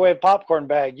microwave popcorn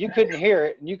bag. You couldn't hear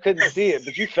it and you couldn't see it,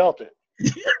 but you felt it.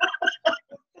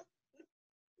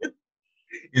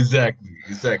 Exactly.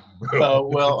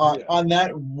 Bro. On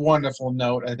that wonderful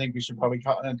note, I think we should probably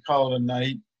call it a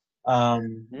night.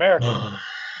 America.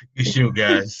 We should,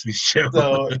 guys. We should.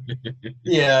 So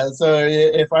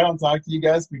if I don't talk to you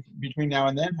guys between now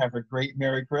and then, have a great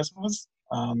Merry Christmas.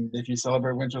 If you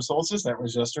celebrate winter solstice, that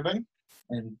was yesterday.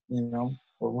 And,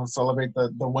 We'll celebrate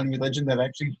the one religion that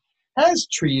actually has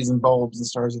trees and bulbs and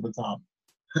stars at the top.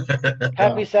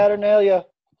 Happy Saturnalia.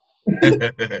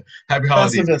 Happy That's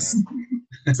holidays. what it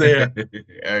is. See ya.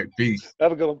 All right, peace.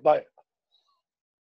 Have a good one. Bye.